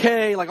he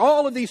okay? Like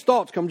all of these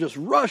thoughts come just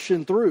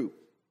rushing through.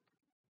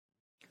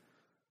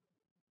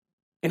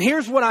 And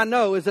here's what I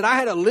know is that I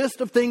had a list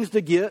of things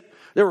to get.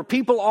 There were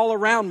people all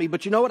around me.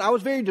 But you know what? I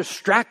was very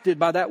distracted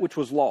by that which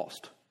was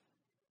lost.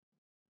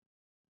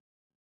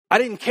 I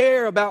didn't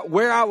care about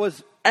where I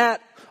was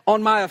at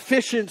on my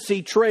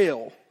efficiency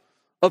trail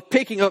of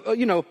picking up,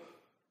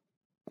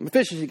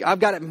 efficiency. I've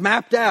got it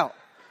mapped out.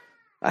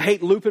 I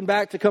hate looping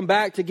back to come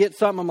back to get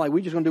something. I'm like,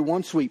 we just going to do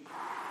one sweep.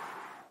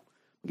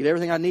 Get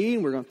everything I need,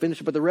 and we're going to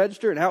finish up at the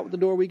register, and out the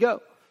door we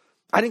go.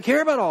 I didn't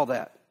care about all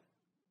that.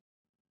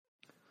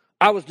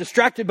 I was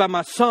distracted by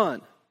my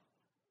son.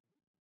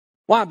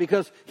 Why?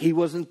 Because he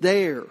wasn't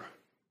there.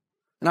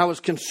 And I was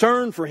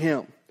concerned for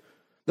him.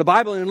 The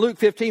Bible in Luke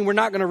 15, we're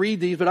not going to read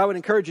these, but I would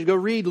encourage you to go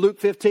read Luke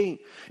 15.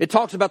 It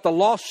talks about the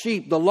lost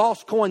sheep, the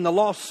lost coin, the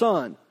lost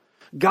son.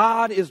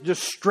 God is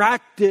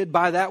distracted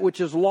by that which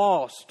is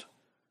lost.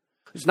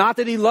 It's not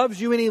that he loves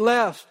you any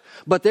less,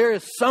 but there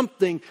is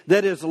something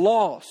that is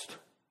lost.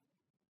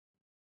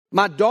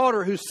 My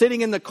daughter, who's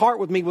sitting in the cart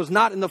with me, was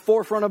not in the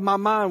forefront of my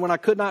mind when I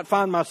could not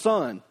find my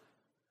son.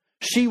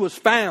 She was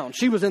found.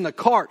 She was in the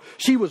cart.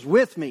 She was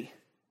with me.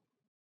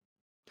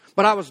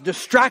 But I was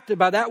distracted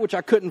by that which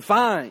I couldn't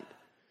find.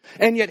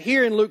 And yet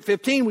here in Luke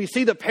 15, we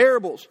see the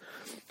parables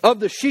of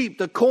the sheep,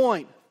 the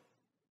coin.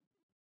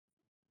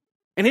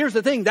 And here's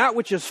the thing, that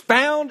which is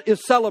found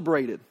is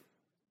celebrated.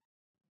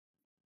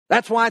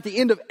 That's why at the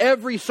end of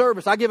every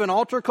service, I give an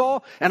altar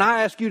call and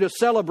I ask you to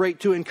celebrate,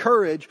 to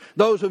encourage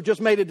those who've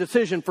just made a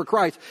decision for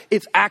Christ.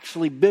 It's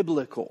actually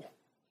biblical.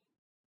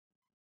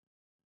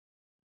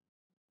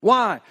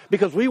 Why?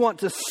 Because we want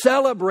to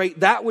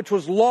celebrate that which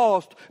was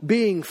lost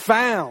being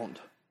found.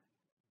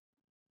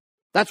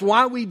 That's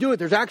why we do it.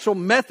 There's actual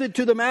method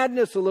to the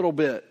madness a little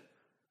bit.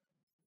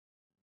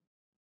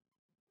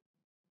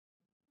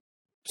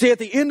 See, at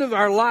the end of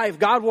our life,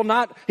 God will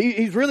not,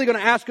 He's really going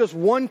to ask us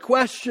one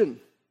question,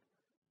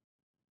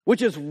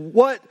 which is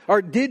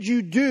did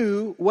you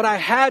do what I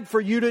had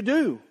for you to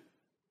do?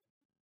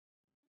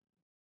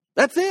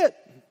 That's it.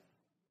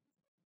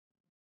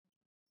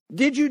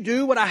 Did you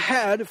do what I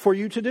had for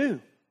you to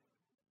do?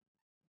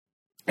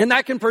 And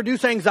that can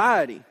produce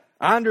anxiety.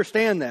 I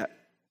understand that.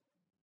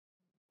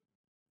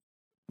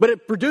 But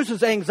it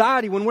produces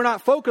anxiety when we're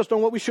not focused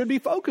on what we should be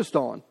focused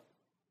on.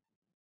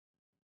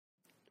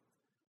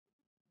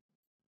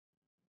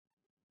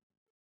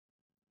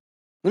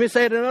 Let me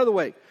say it another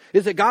way.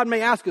 Is that God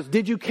may ask us,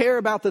 did you care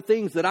about the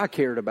things that I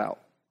cared about?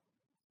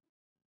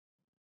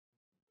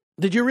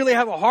 Did you really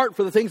have a heart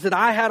for the things that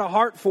I had a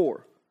heart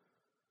for?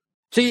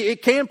 See,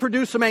 it can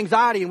produce some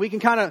anxiety, and we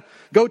can kind of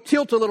go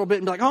tilt a little bit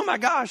and be like, oh my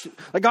gosh,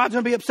 like God's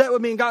going to be upset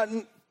with me. And God,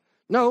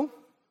 no.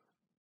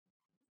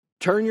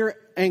 Turn your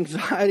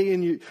anxiety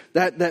and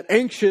that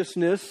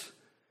anxiousness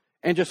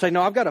and just say,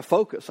 no, I've got to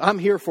focus. I'm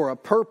here for a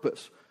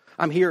purpose.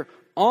 I'm here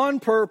on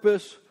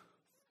purpose,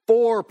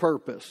 for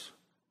purpose.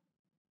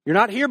 You're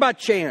not here by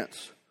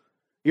chance.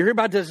 You're here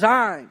by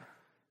design.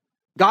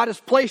 God has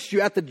placed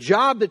you at the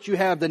job that you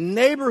have, the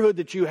neighborhood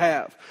that you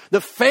have,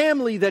 the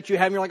family that you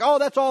have. And you're like, oh,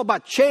 that's all by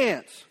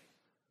chance.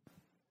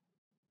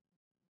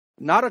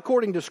 Not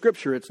according to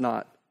Scripture, it's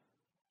not.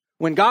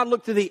 When God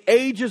looked through the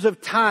ages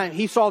of time,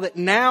 He saw that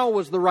now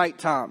was the right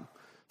time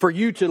for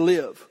you to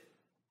live.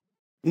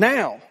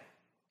 Now.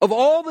 Of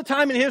all the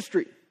time in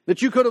history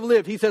that you could have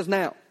lived, He says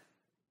now.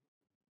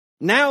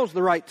 Now's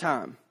the right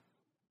time.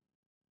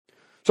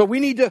 So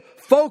we need to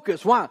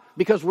focus. Why?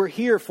 Because we're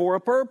here for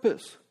a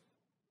purpose.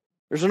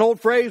 There's an old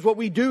phrase, what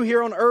we do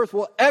here on earth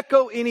will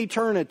echo in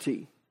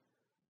eternity.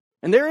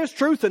 And there is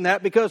truth in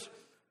that, because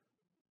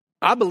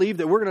I believe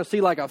that we're going to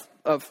see like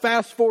a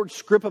fast forward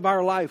script of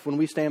our life when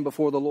we stand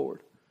before the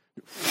Lord.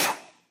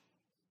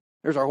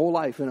 There's our whole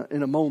life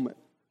in a moment.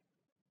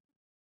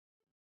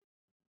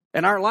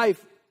 And our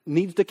life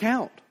needs to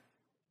count.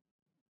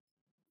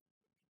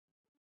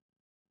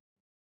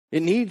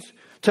 It needs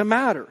to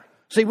matter.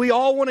 See, we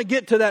all want to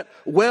get to that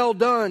well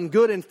done,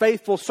 good and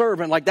faithful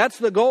servant. Like that's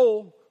the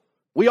goal.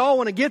 We all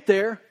want to get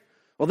there.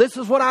 Well, this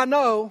is what I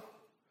know,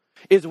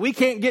 is we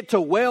can't get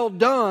to well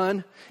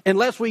done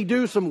unless we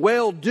do some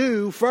well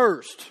do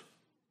first.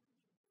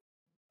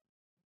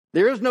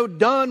 There is no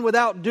done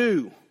without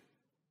do.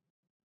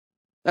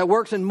 That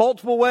works in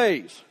multiple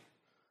ways.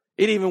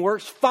 It even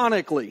works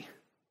phonically.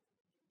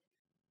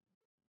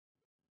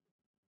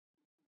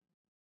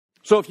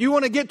 So if you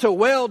want to get to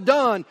well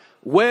done,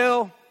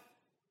 well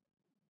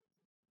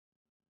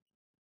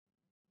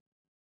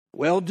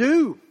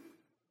do.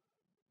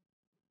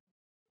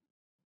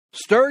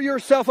 Stir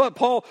yourself up.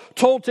 Paul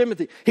told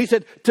Timothy, he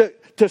said,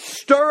 to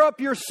stir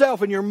up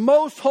yourself in your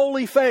most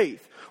holy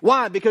faith.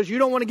 Why? Because you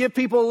don't want to give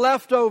people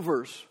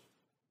leftovers.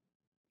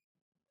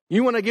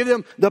 You want to give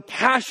them the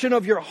passion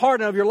of your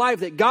heart and of your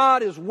life that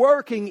God is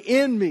working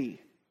in me.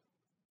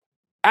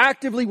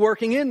 Actively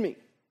working in me.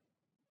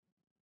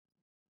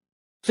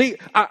 See,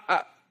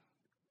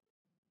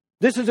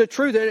 this is a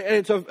truth,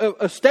 and it's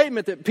a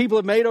statement that people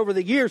have made over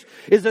the years,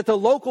 is that the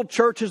local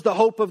church is the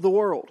hope of the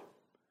world.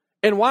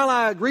 And while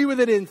I agree with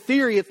it in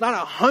theory, it's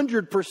not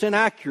 100%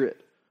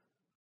 accurate.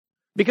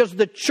 Because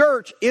the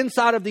church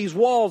inside of these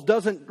walls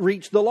doesn't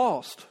reach the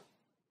lost.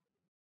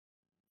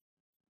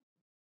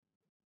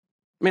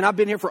 I mean, I've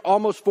been here for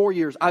almost 4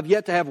 years. I've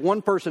yet to have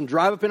one person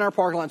drive up in our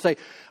parking lot and say,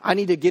 I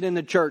need to get in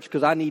the church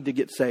because I need to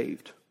get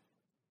saved.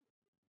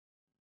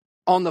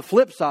 On the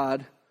flip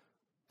side,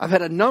 I've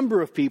had a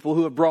number of people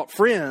who have brought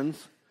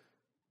friends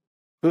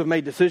who have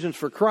made decisions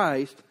for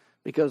Christ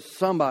because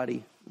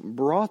somebody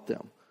brought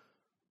them.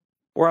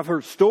 Or I've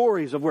heard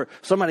stories of where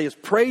somebody has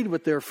prayed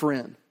with their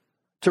friend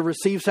to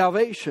receive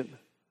salvation.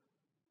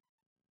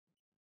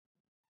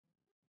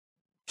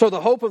 So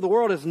the hope of the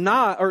world is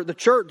not, or the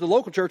church, the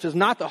local church is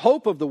not the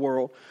hope of the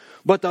world,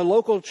 but the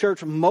local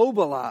church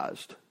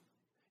mobilized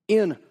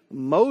in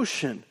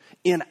motion,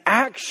 in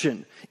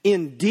action,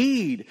 in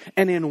deed,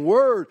 and in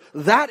word.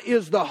 That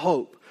is the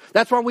hope.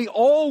 That's why we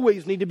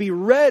always need to be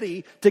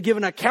ready to give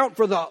an account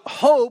for the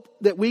hope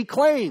that we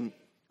claim,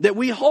 that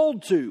we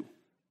hold to.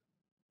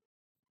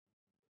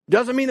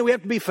 Doesn't mean that we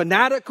have to be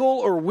fanatical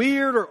or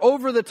weird or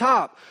over the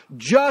top.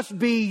 Just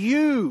be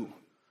you.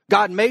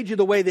 God made you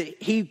the way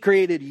that He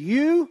created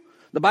you.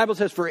 The Bible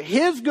says for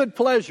His good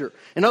pleasure.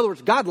 In other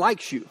words, God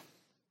likes you.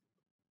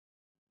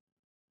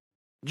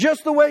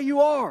 Just the way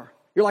you are.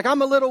 You're like,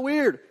 I'm a little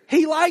weird.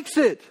 He likes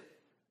it.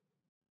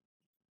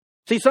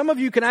 See, some of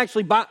you can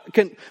actually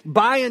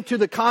buy into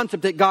the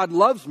concept that God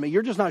loves me.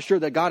 You're just not sure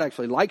that God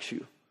actually likes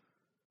you.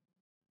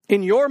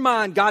 In your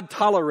mind, God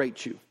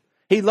tolerates you.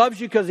 He loves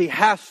you because He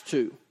has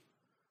to.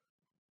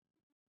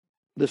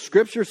 The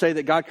scriptures say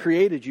that God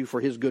created you for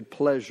His good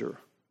pleasure.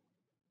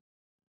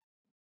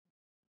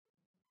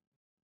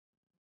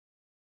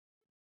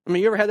 I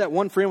mean, you ever had that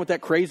one friend with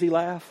that crazy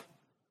laugh?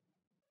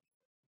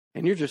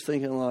 And you're just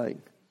thinking like,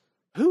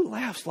 who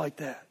laughs like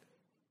that?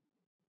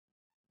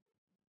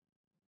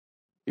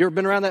 You ever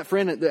been around that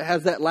friend that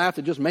has that laugh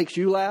that just makes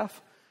you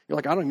laugh? You're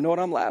like, I don't even know what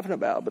I'm laughing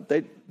about, but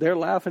they're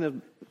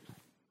laughing.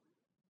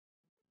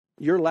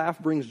 Your laugh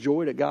brings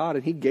joy to God,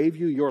 and He gave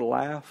you your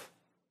laugh.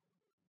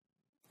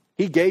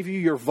 He gave you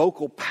your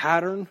vocal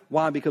pattern.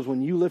 Why? Because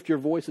when you lift your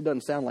voice, it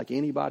doesn't sound like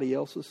anybody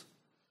else's.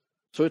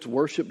 So it's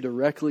worship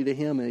directly to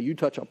Him, and you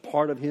touch a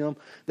part of Him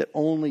that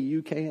only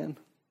you can.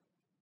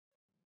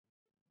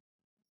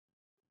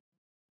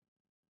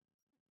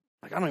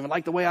 Like, I don't even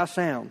like the way I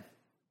sound.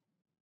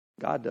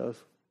 God does.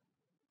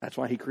 That's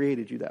why He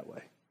created you that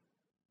way.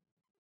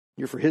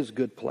 You're for His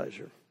good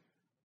pleasure.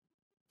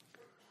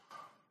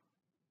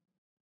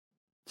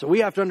 So we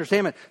have to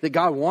understand that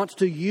God wants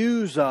to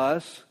use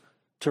us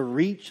to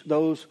reach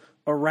those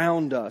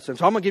around us. And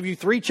so I'm going to give you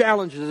 3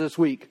 challenges this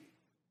week.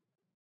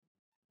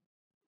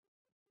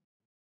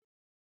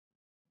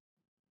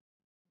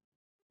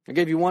 I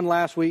gave you one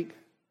last week.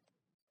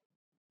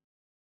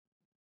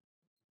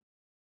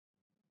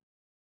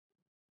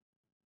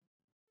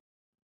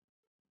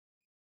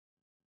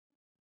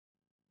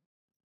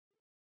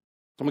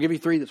 I'm going to give you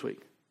 3 this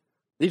week.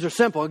 These are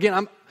simple.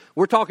 Again,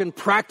 we're talking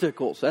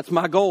practicals. That's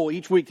my goal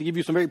each week, to give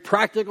you some very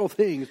practical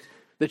things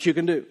that you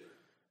can do.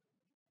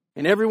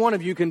 And every one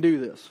of you can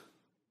do this.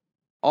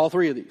 All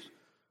 3 of these.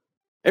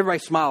 Everybody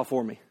smile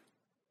for me.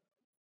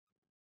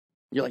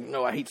 You're like,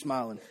 no, I hate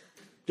smiling.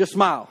 Just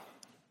smile.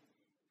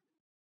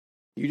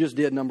 You just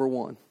did number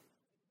 1.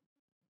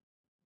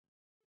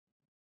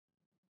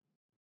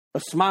 A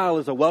smile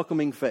is a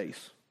welcoming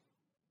face.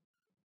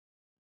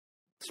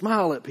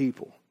 Smile at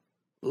people.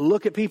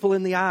 Look at people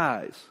in the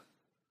eyes.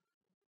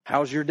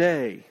 How's your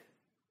day?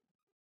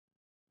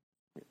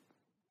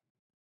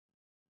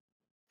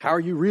 How are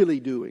you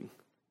really doing?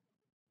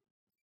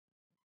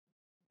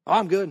 Oh,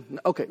 I'm good.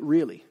 Okay,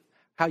 really.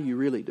 How you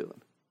really doing?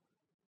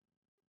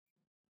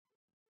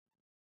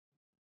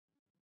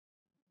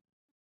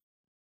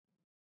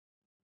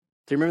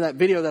 Do you remember that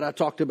video that I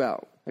talked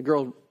about? A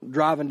girl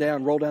driving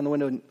down, rolled down the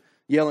window and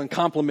yelling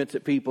compliments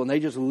at people, and they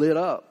just lit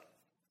up.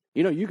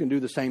 You know, you can do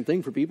the same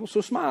thing for people,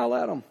 so smile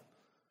at them.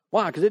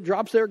 Why? Because it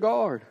drops their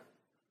guard.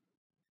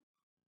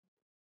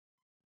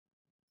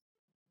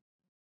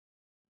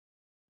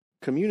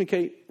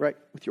 Communicate right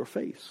with your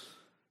face.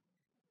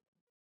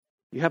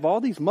 You have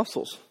all these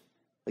muscles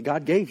that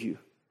God gave you.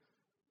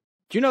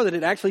 Do you know that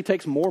it actually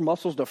takes more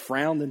muscles to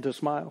frown than to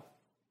smile?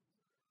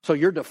 So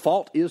your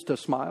default is to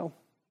smile.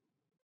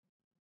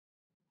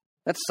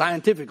 That's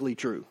scientifically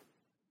true.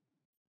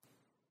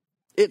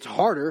 It's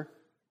harder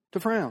to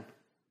frown.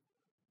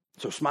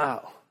 So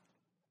smile.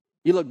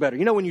 You look better.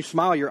 You know when you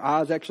smile, your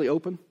eyes actually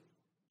open?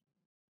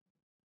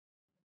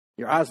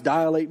 Your eyes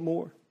dilate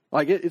more.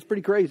 Like it's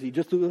pretty crazy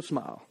just through a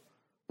smile.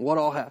 What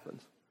all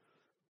happens?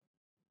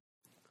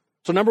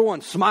 So number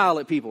 1, smile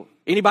at people.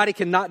 Anybody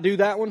cannot do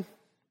that one?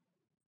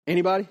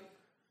 Anybody?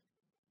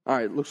 All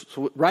right.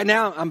 So right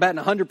now, I'm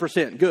batting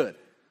 100%. Good.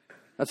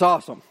 That's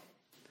awesome.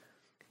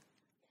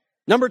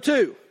 Number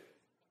 2.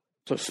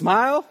 So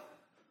smile.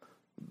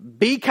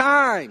 Be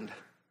kind.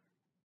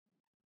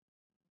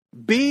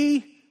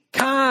 Be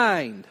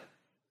kind.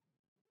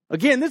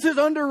 Again, this is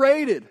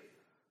underrated.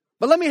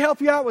 But let me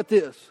help you out with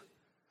this.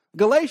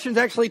 Galatians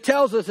actually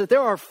tells us that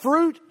there are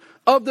fruit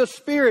of the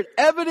Spirit,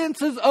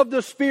 evidences of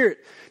the Spirit.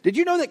 Did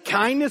you know that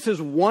kindness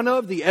is one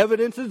of the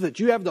evidences that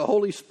you have the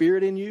Holy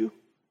Spirit in you?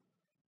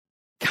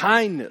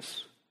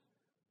 Kindness.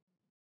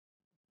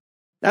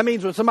 That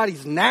means when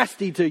somebody's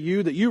nasty to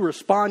you, that you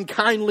respond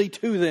kindly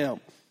to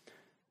them.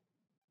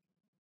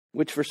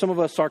 Which for some of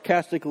us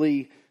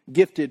sarcastically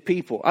gifted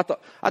people.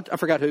 I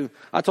forgot who.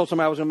 I told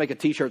somebody I was going to make a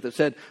t-shirt that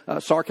said,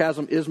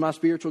 sarcasm is my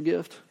spiritual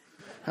gift.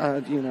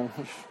 I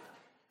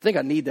think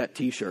I need that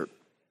t-shirt.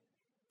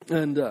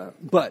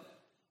 But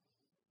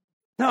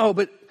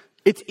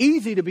it's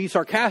easy to be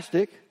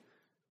sarcastic.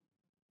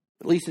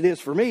 At least it is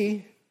for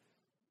me.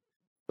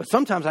 But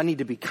sometimes I need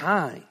to be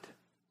kind.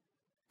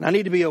 And I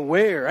need to be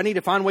aware. I need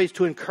to find ways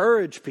to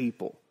encourage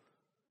people.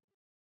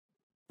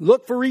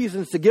 Look for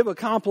reasons to give a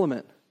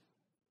compliment.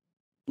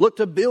 Look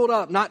to build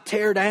up, not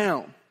tear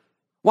down.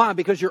 Why?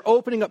 Because you're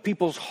opening up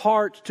people's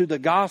hearts to the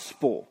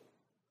gospel.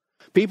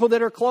 People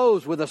that are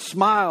closed with a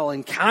smile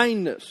and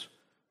kindness.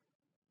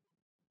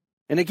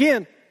 And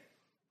again,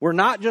 we're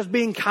not just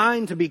being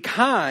kind to be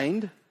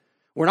kind.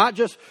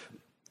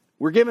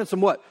 We're giving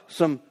some what?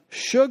 Some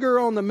sugar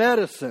on the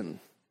medicine.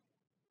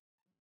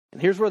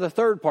 And here's where the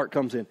third part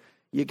comes in.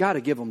 You got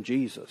to give them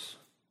Jesus.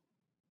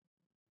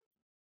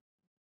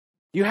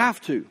 You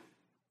have to.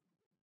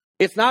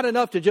 It's not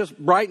enough to just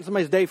brighten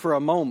somebody's day for a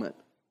moment.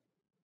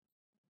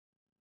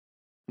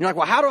 You're like,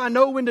 well, how do I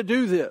know when to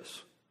do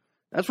this?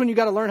 That's when you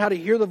got to learn how to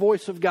hear the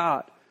voice of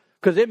God.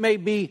 Because it may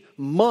be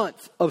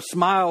months of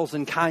smiles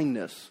and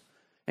kindness.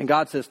 And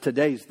God says,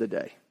 today's the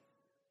day.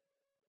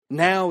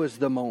 Now is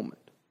the moment.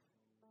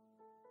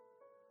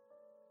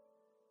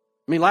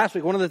 I mean, last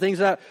week, one of the things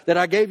that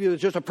I gave you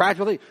is just a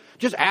practical thing.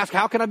 Just ask,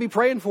 how can I be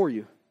praying for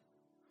you?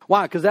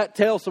 Why? Because that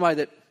tells somebody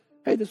that,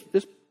 hey,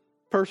 this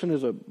person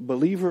is a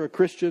believer, a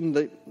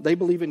Christian. They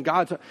believe in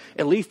God.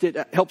 At least it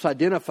helps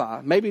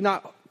identify, maybe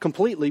not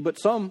completely, but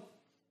some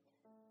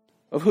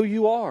of who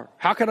you are.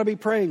 How can I be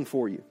praying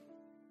for you?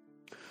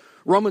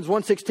 Romans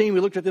 1:16, we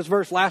looked at this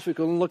verse last week.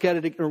 We'll look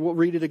at it, or we'll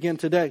read it again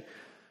today. It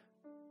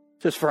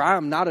says, for I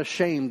am not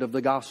ashamed of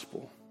the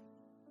gospel.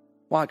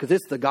 Why? Because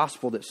it's the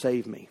gospel that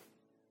saved me.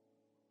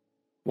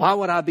 Why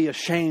would I be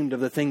ashamed of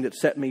the thing that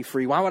set me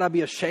free? Why would I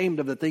be ashamed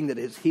of the thing that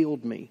has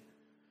healed me,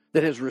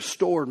 that has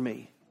restored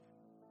me?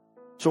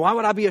 So why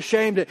would I be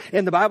ashamed?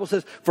 And the Bible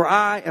says, for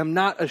I am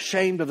not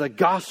ashamed of the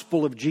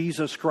gospel of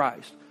Jesus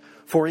Christ.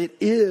 For it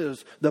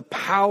is the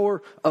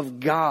power of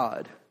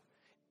God.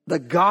 The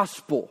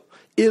gospel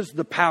is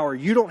the power.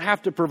 You don't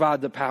have to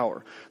provide the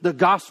power. The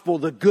gospel,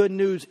 the good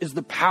news, is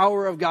the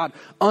power of God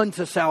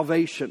unto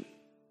salvation.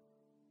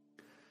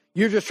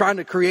 You're just trying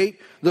to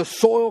create the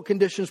soil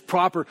conditions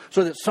proper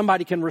so that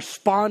somebody can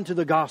respond to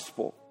the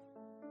gospel.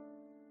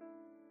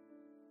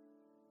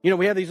 You know,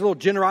 we have these little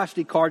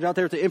generosity cards out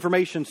there at the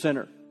information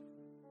center. A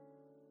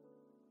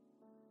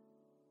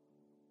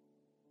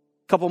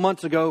couple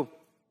months ago,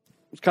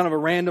 it was kind of a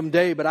random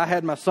day, but I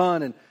had my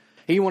son and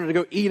he wanted to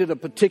go eat at a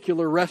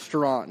particular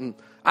restaurant, and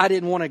I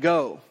didn't want to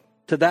go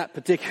to that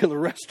particular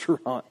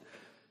restaurant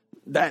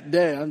that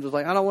day. I'm just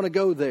like, I don't want to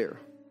go there.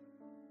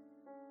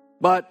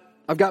 But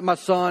I've got my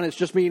son. It's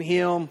just me and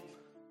him.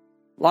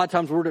 A lot of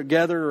times we're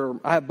together, or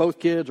I have both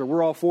kids, or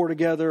we're all four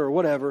together, or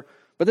whatever.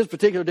 But this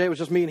particular day was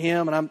just me and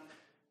him, and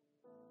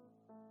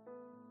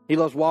he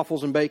loves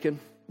waffles and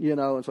bacon, you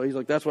know, and so he's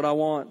like, that's what I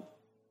want.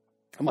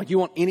 I'm like, you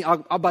want any?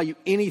 I'll buy you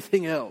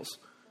anything else.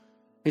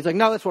 He's like,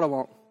 no, that's what I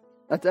want.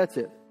 That's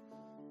it.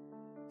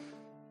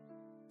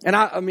 And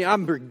I'm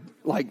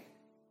like,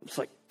 it's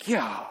like,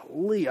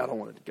 golly, I don't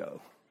want it to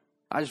go.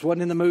 I just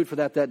wasn't in the mood for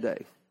that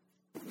day.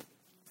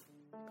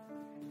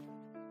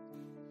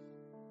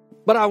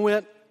 But I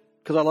went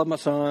because I love my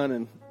son,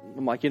 and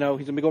I'm like, you know,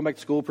 he's going to be going back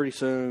to school pretty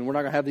soon. We're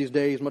not going to have these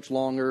days much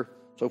longer,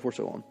 so forth,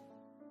 so on.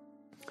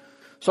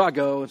 So I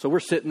go, and so we're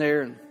sitting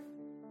there, and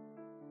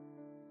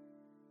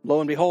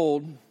lo and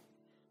behold,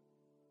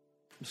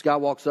 this guy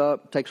walks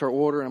up, takes our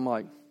order, and I'm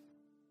like,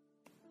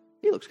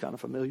 he looks kind of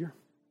familiar.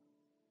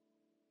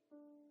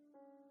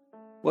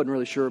 Wasn't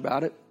really sure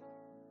about it.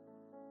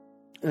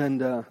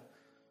 And so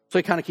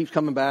he kind of keeps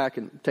coming back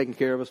and taking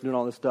care of us, doing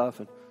all this stuff.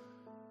 And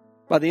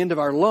by the end of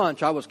our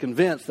lunch, I was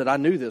convinced that I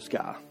knew this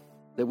guy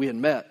that we had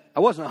met.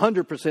 I wasn't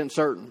 100%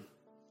 certain.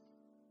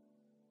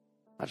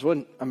 I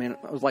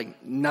was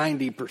like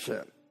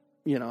 90%.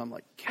 You know, I'm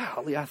like,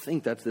 golly, I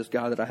think that's this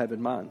guy that I have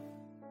in mind.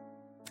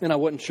 And I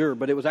wasn't sure,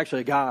 but it was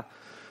actually a guy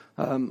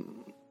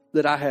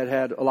that I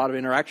had a lot of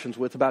interactions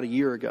with about a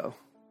year ago.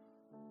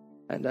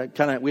 And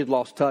we had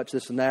lost touch,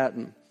 this and that.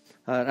 And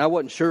I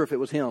wasn't sure if it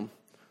was him.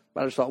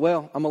 But I just thought,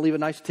 well, I'm going to leave a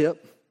nice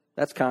tip.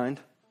 That's kind.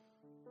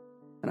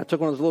 And I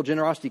took one of those little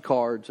generosity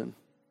cards and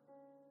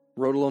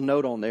wrote a little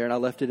note on there, and I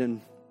left it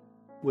in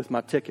with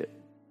my ticket.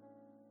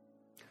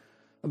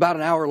 About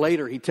an hour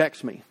later, he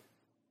texted me.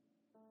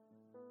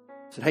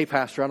 He said, hey,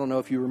 Pastor, I don't know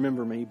if you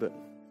remember me, but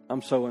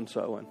I'm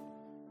so-and-so. And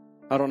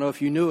I don't know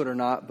if you knew it or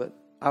not, but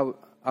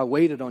I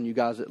waited on you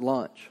guys at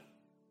lunch.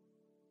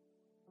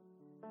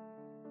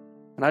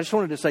 And I just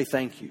wanted to say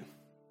thank you.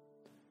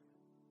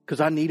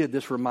 Because I needed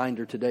this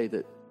reminder today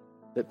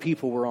that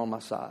people were on my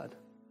side.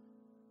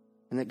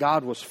 And that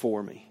God was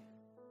for me.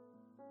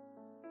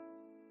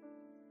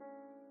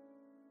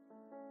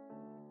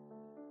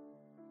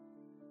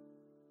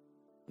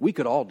 We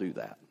could all do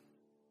that.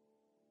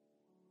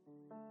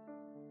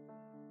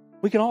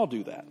 We can all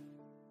do that.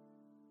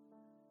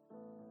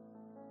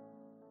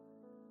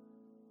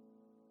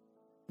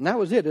 And that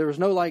was it. There was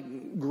no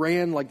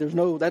grand,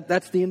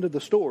 that's the end of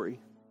the story.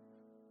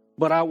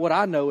 But what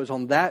I know is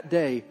on that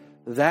day,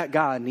 that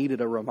guy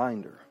needed a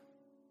reminder.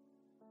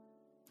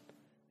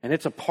 And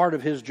it's a part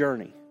of his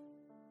journey.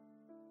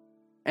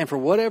 And for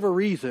whatever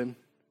reason,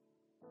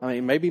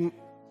 maybe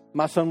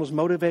My son was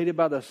motivated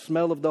by the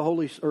smell of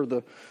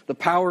the the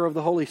power of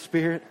the Holy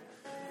Spirit.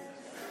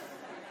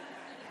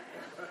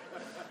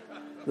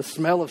 The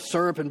smell of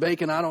syrup and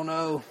bacon, I don't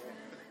know.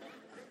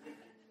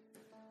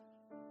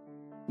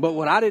 But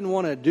what I didn't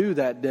want to do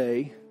that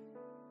day,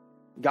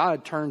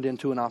 God turned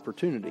into an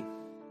opportunity.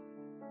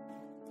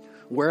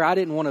 Where I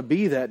didn't want to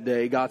be that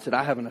day, God said,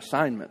 I have an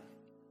assignment.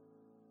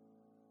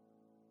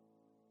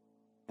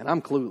 And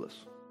I'm clueless.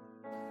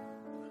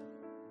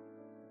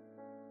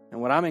 And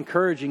what I'm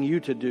encouraging you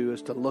to do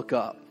is to look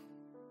up.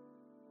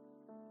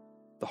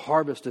 The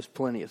harvest is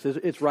plenteous.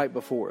 It's right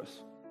before us.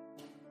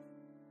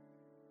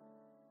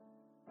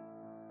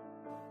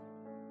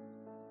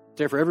 It's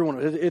there for everyone.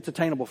 It's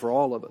attainable for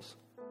all of us.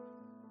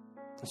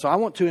 So I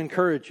want to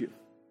encourage you.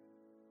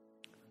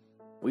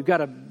 We've got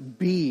to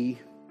be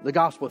the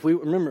gospel. If we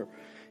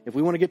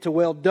want to get to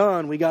well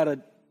done, we got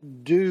to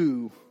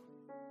do.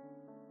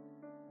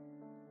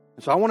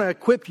 And so I want to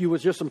equip you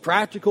with just some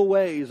practical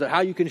ways of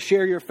how you can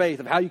share your faith,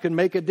 of how you can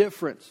make a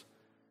difference.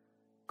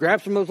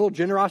 Grab some of those little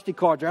generosity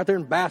cards. They're out there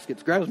in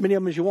baskets. Grab as many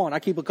of them as you want. I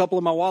keep a couple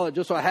in my wallet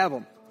just so I have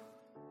them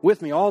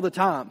with me all the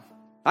time.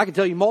 I can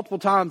tell you multiple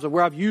times of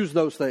where I've used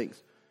those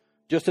things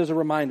just as a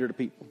reminder to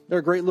people. They're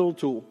a great little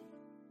tool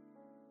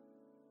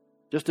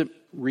just to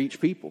reach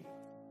people.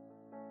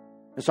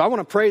 And so I want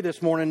to pray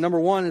this morning. Number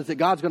one is that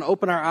God's going to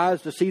open our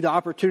eyes to see the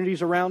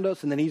opportunities around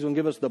us, and then He's going to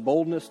give us the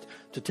boldness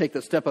to take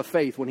the step of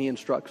faith when He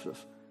instructs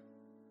us.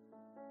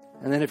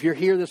 And then if you're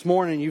here this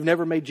morning and you've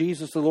never made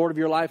Jesus the Lord of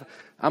your life,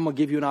 I'm going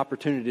to give you an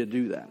opportunity to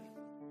do that.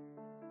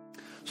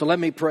 So let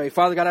me pray.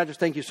 Father God, I just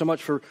thank you so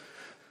much for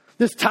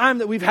this time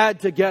that we've had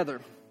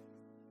together.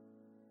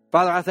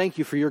 Father, I thank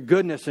you for your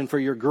goodness and for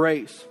your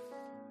grace.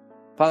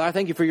 Father, I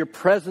thank you for your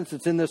presence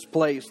that's in this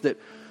place. That,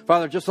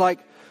 Father, just like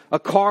a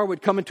car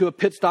would come into a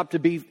pit stop to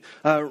be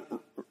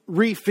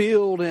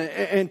refilled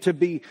and to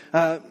be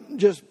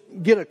just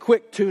get a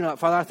quick tune-up.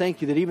 Father, I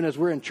thank you that even as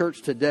we're in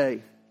church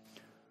today,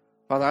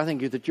 Father, I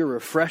thank you that you're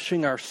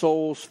refreshing our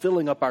souls,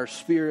 filling up our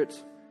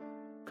spirits,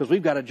 because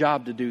we've got a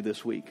job to do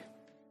this week.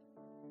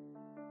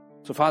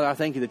 So, Father, I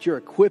thank you that you're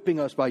equipping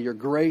us by your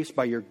grace,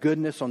 by your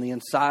goodness on the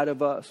inside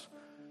of us.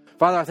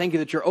 Father, I thank you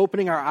that you're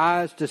opening our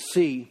eyes to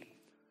see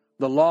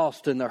the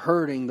lost and the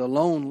hurting, the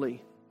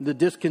lonely, the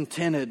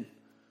discontented,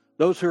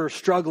 those who are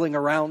struggling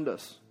around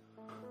us.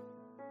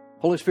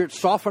 Holy Spirit,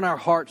 soften our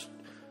hearts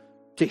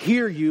to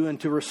hear you and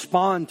to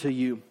respond to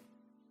you.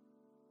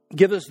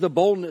 Give us the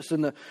boldness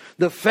and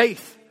the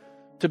faith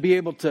to be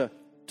able to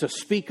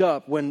speak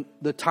up when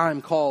the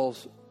time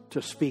calls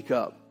to speak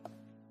up.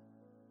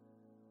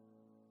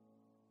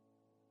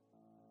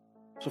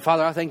 So,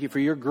 Father, I thank you for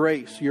your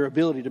grace, your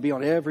ability to be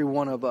on every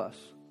one of us.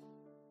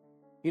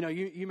 You know,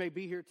 you may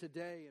be here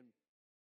today and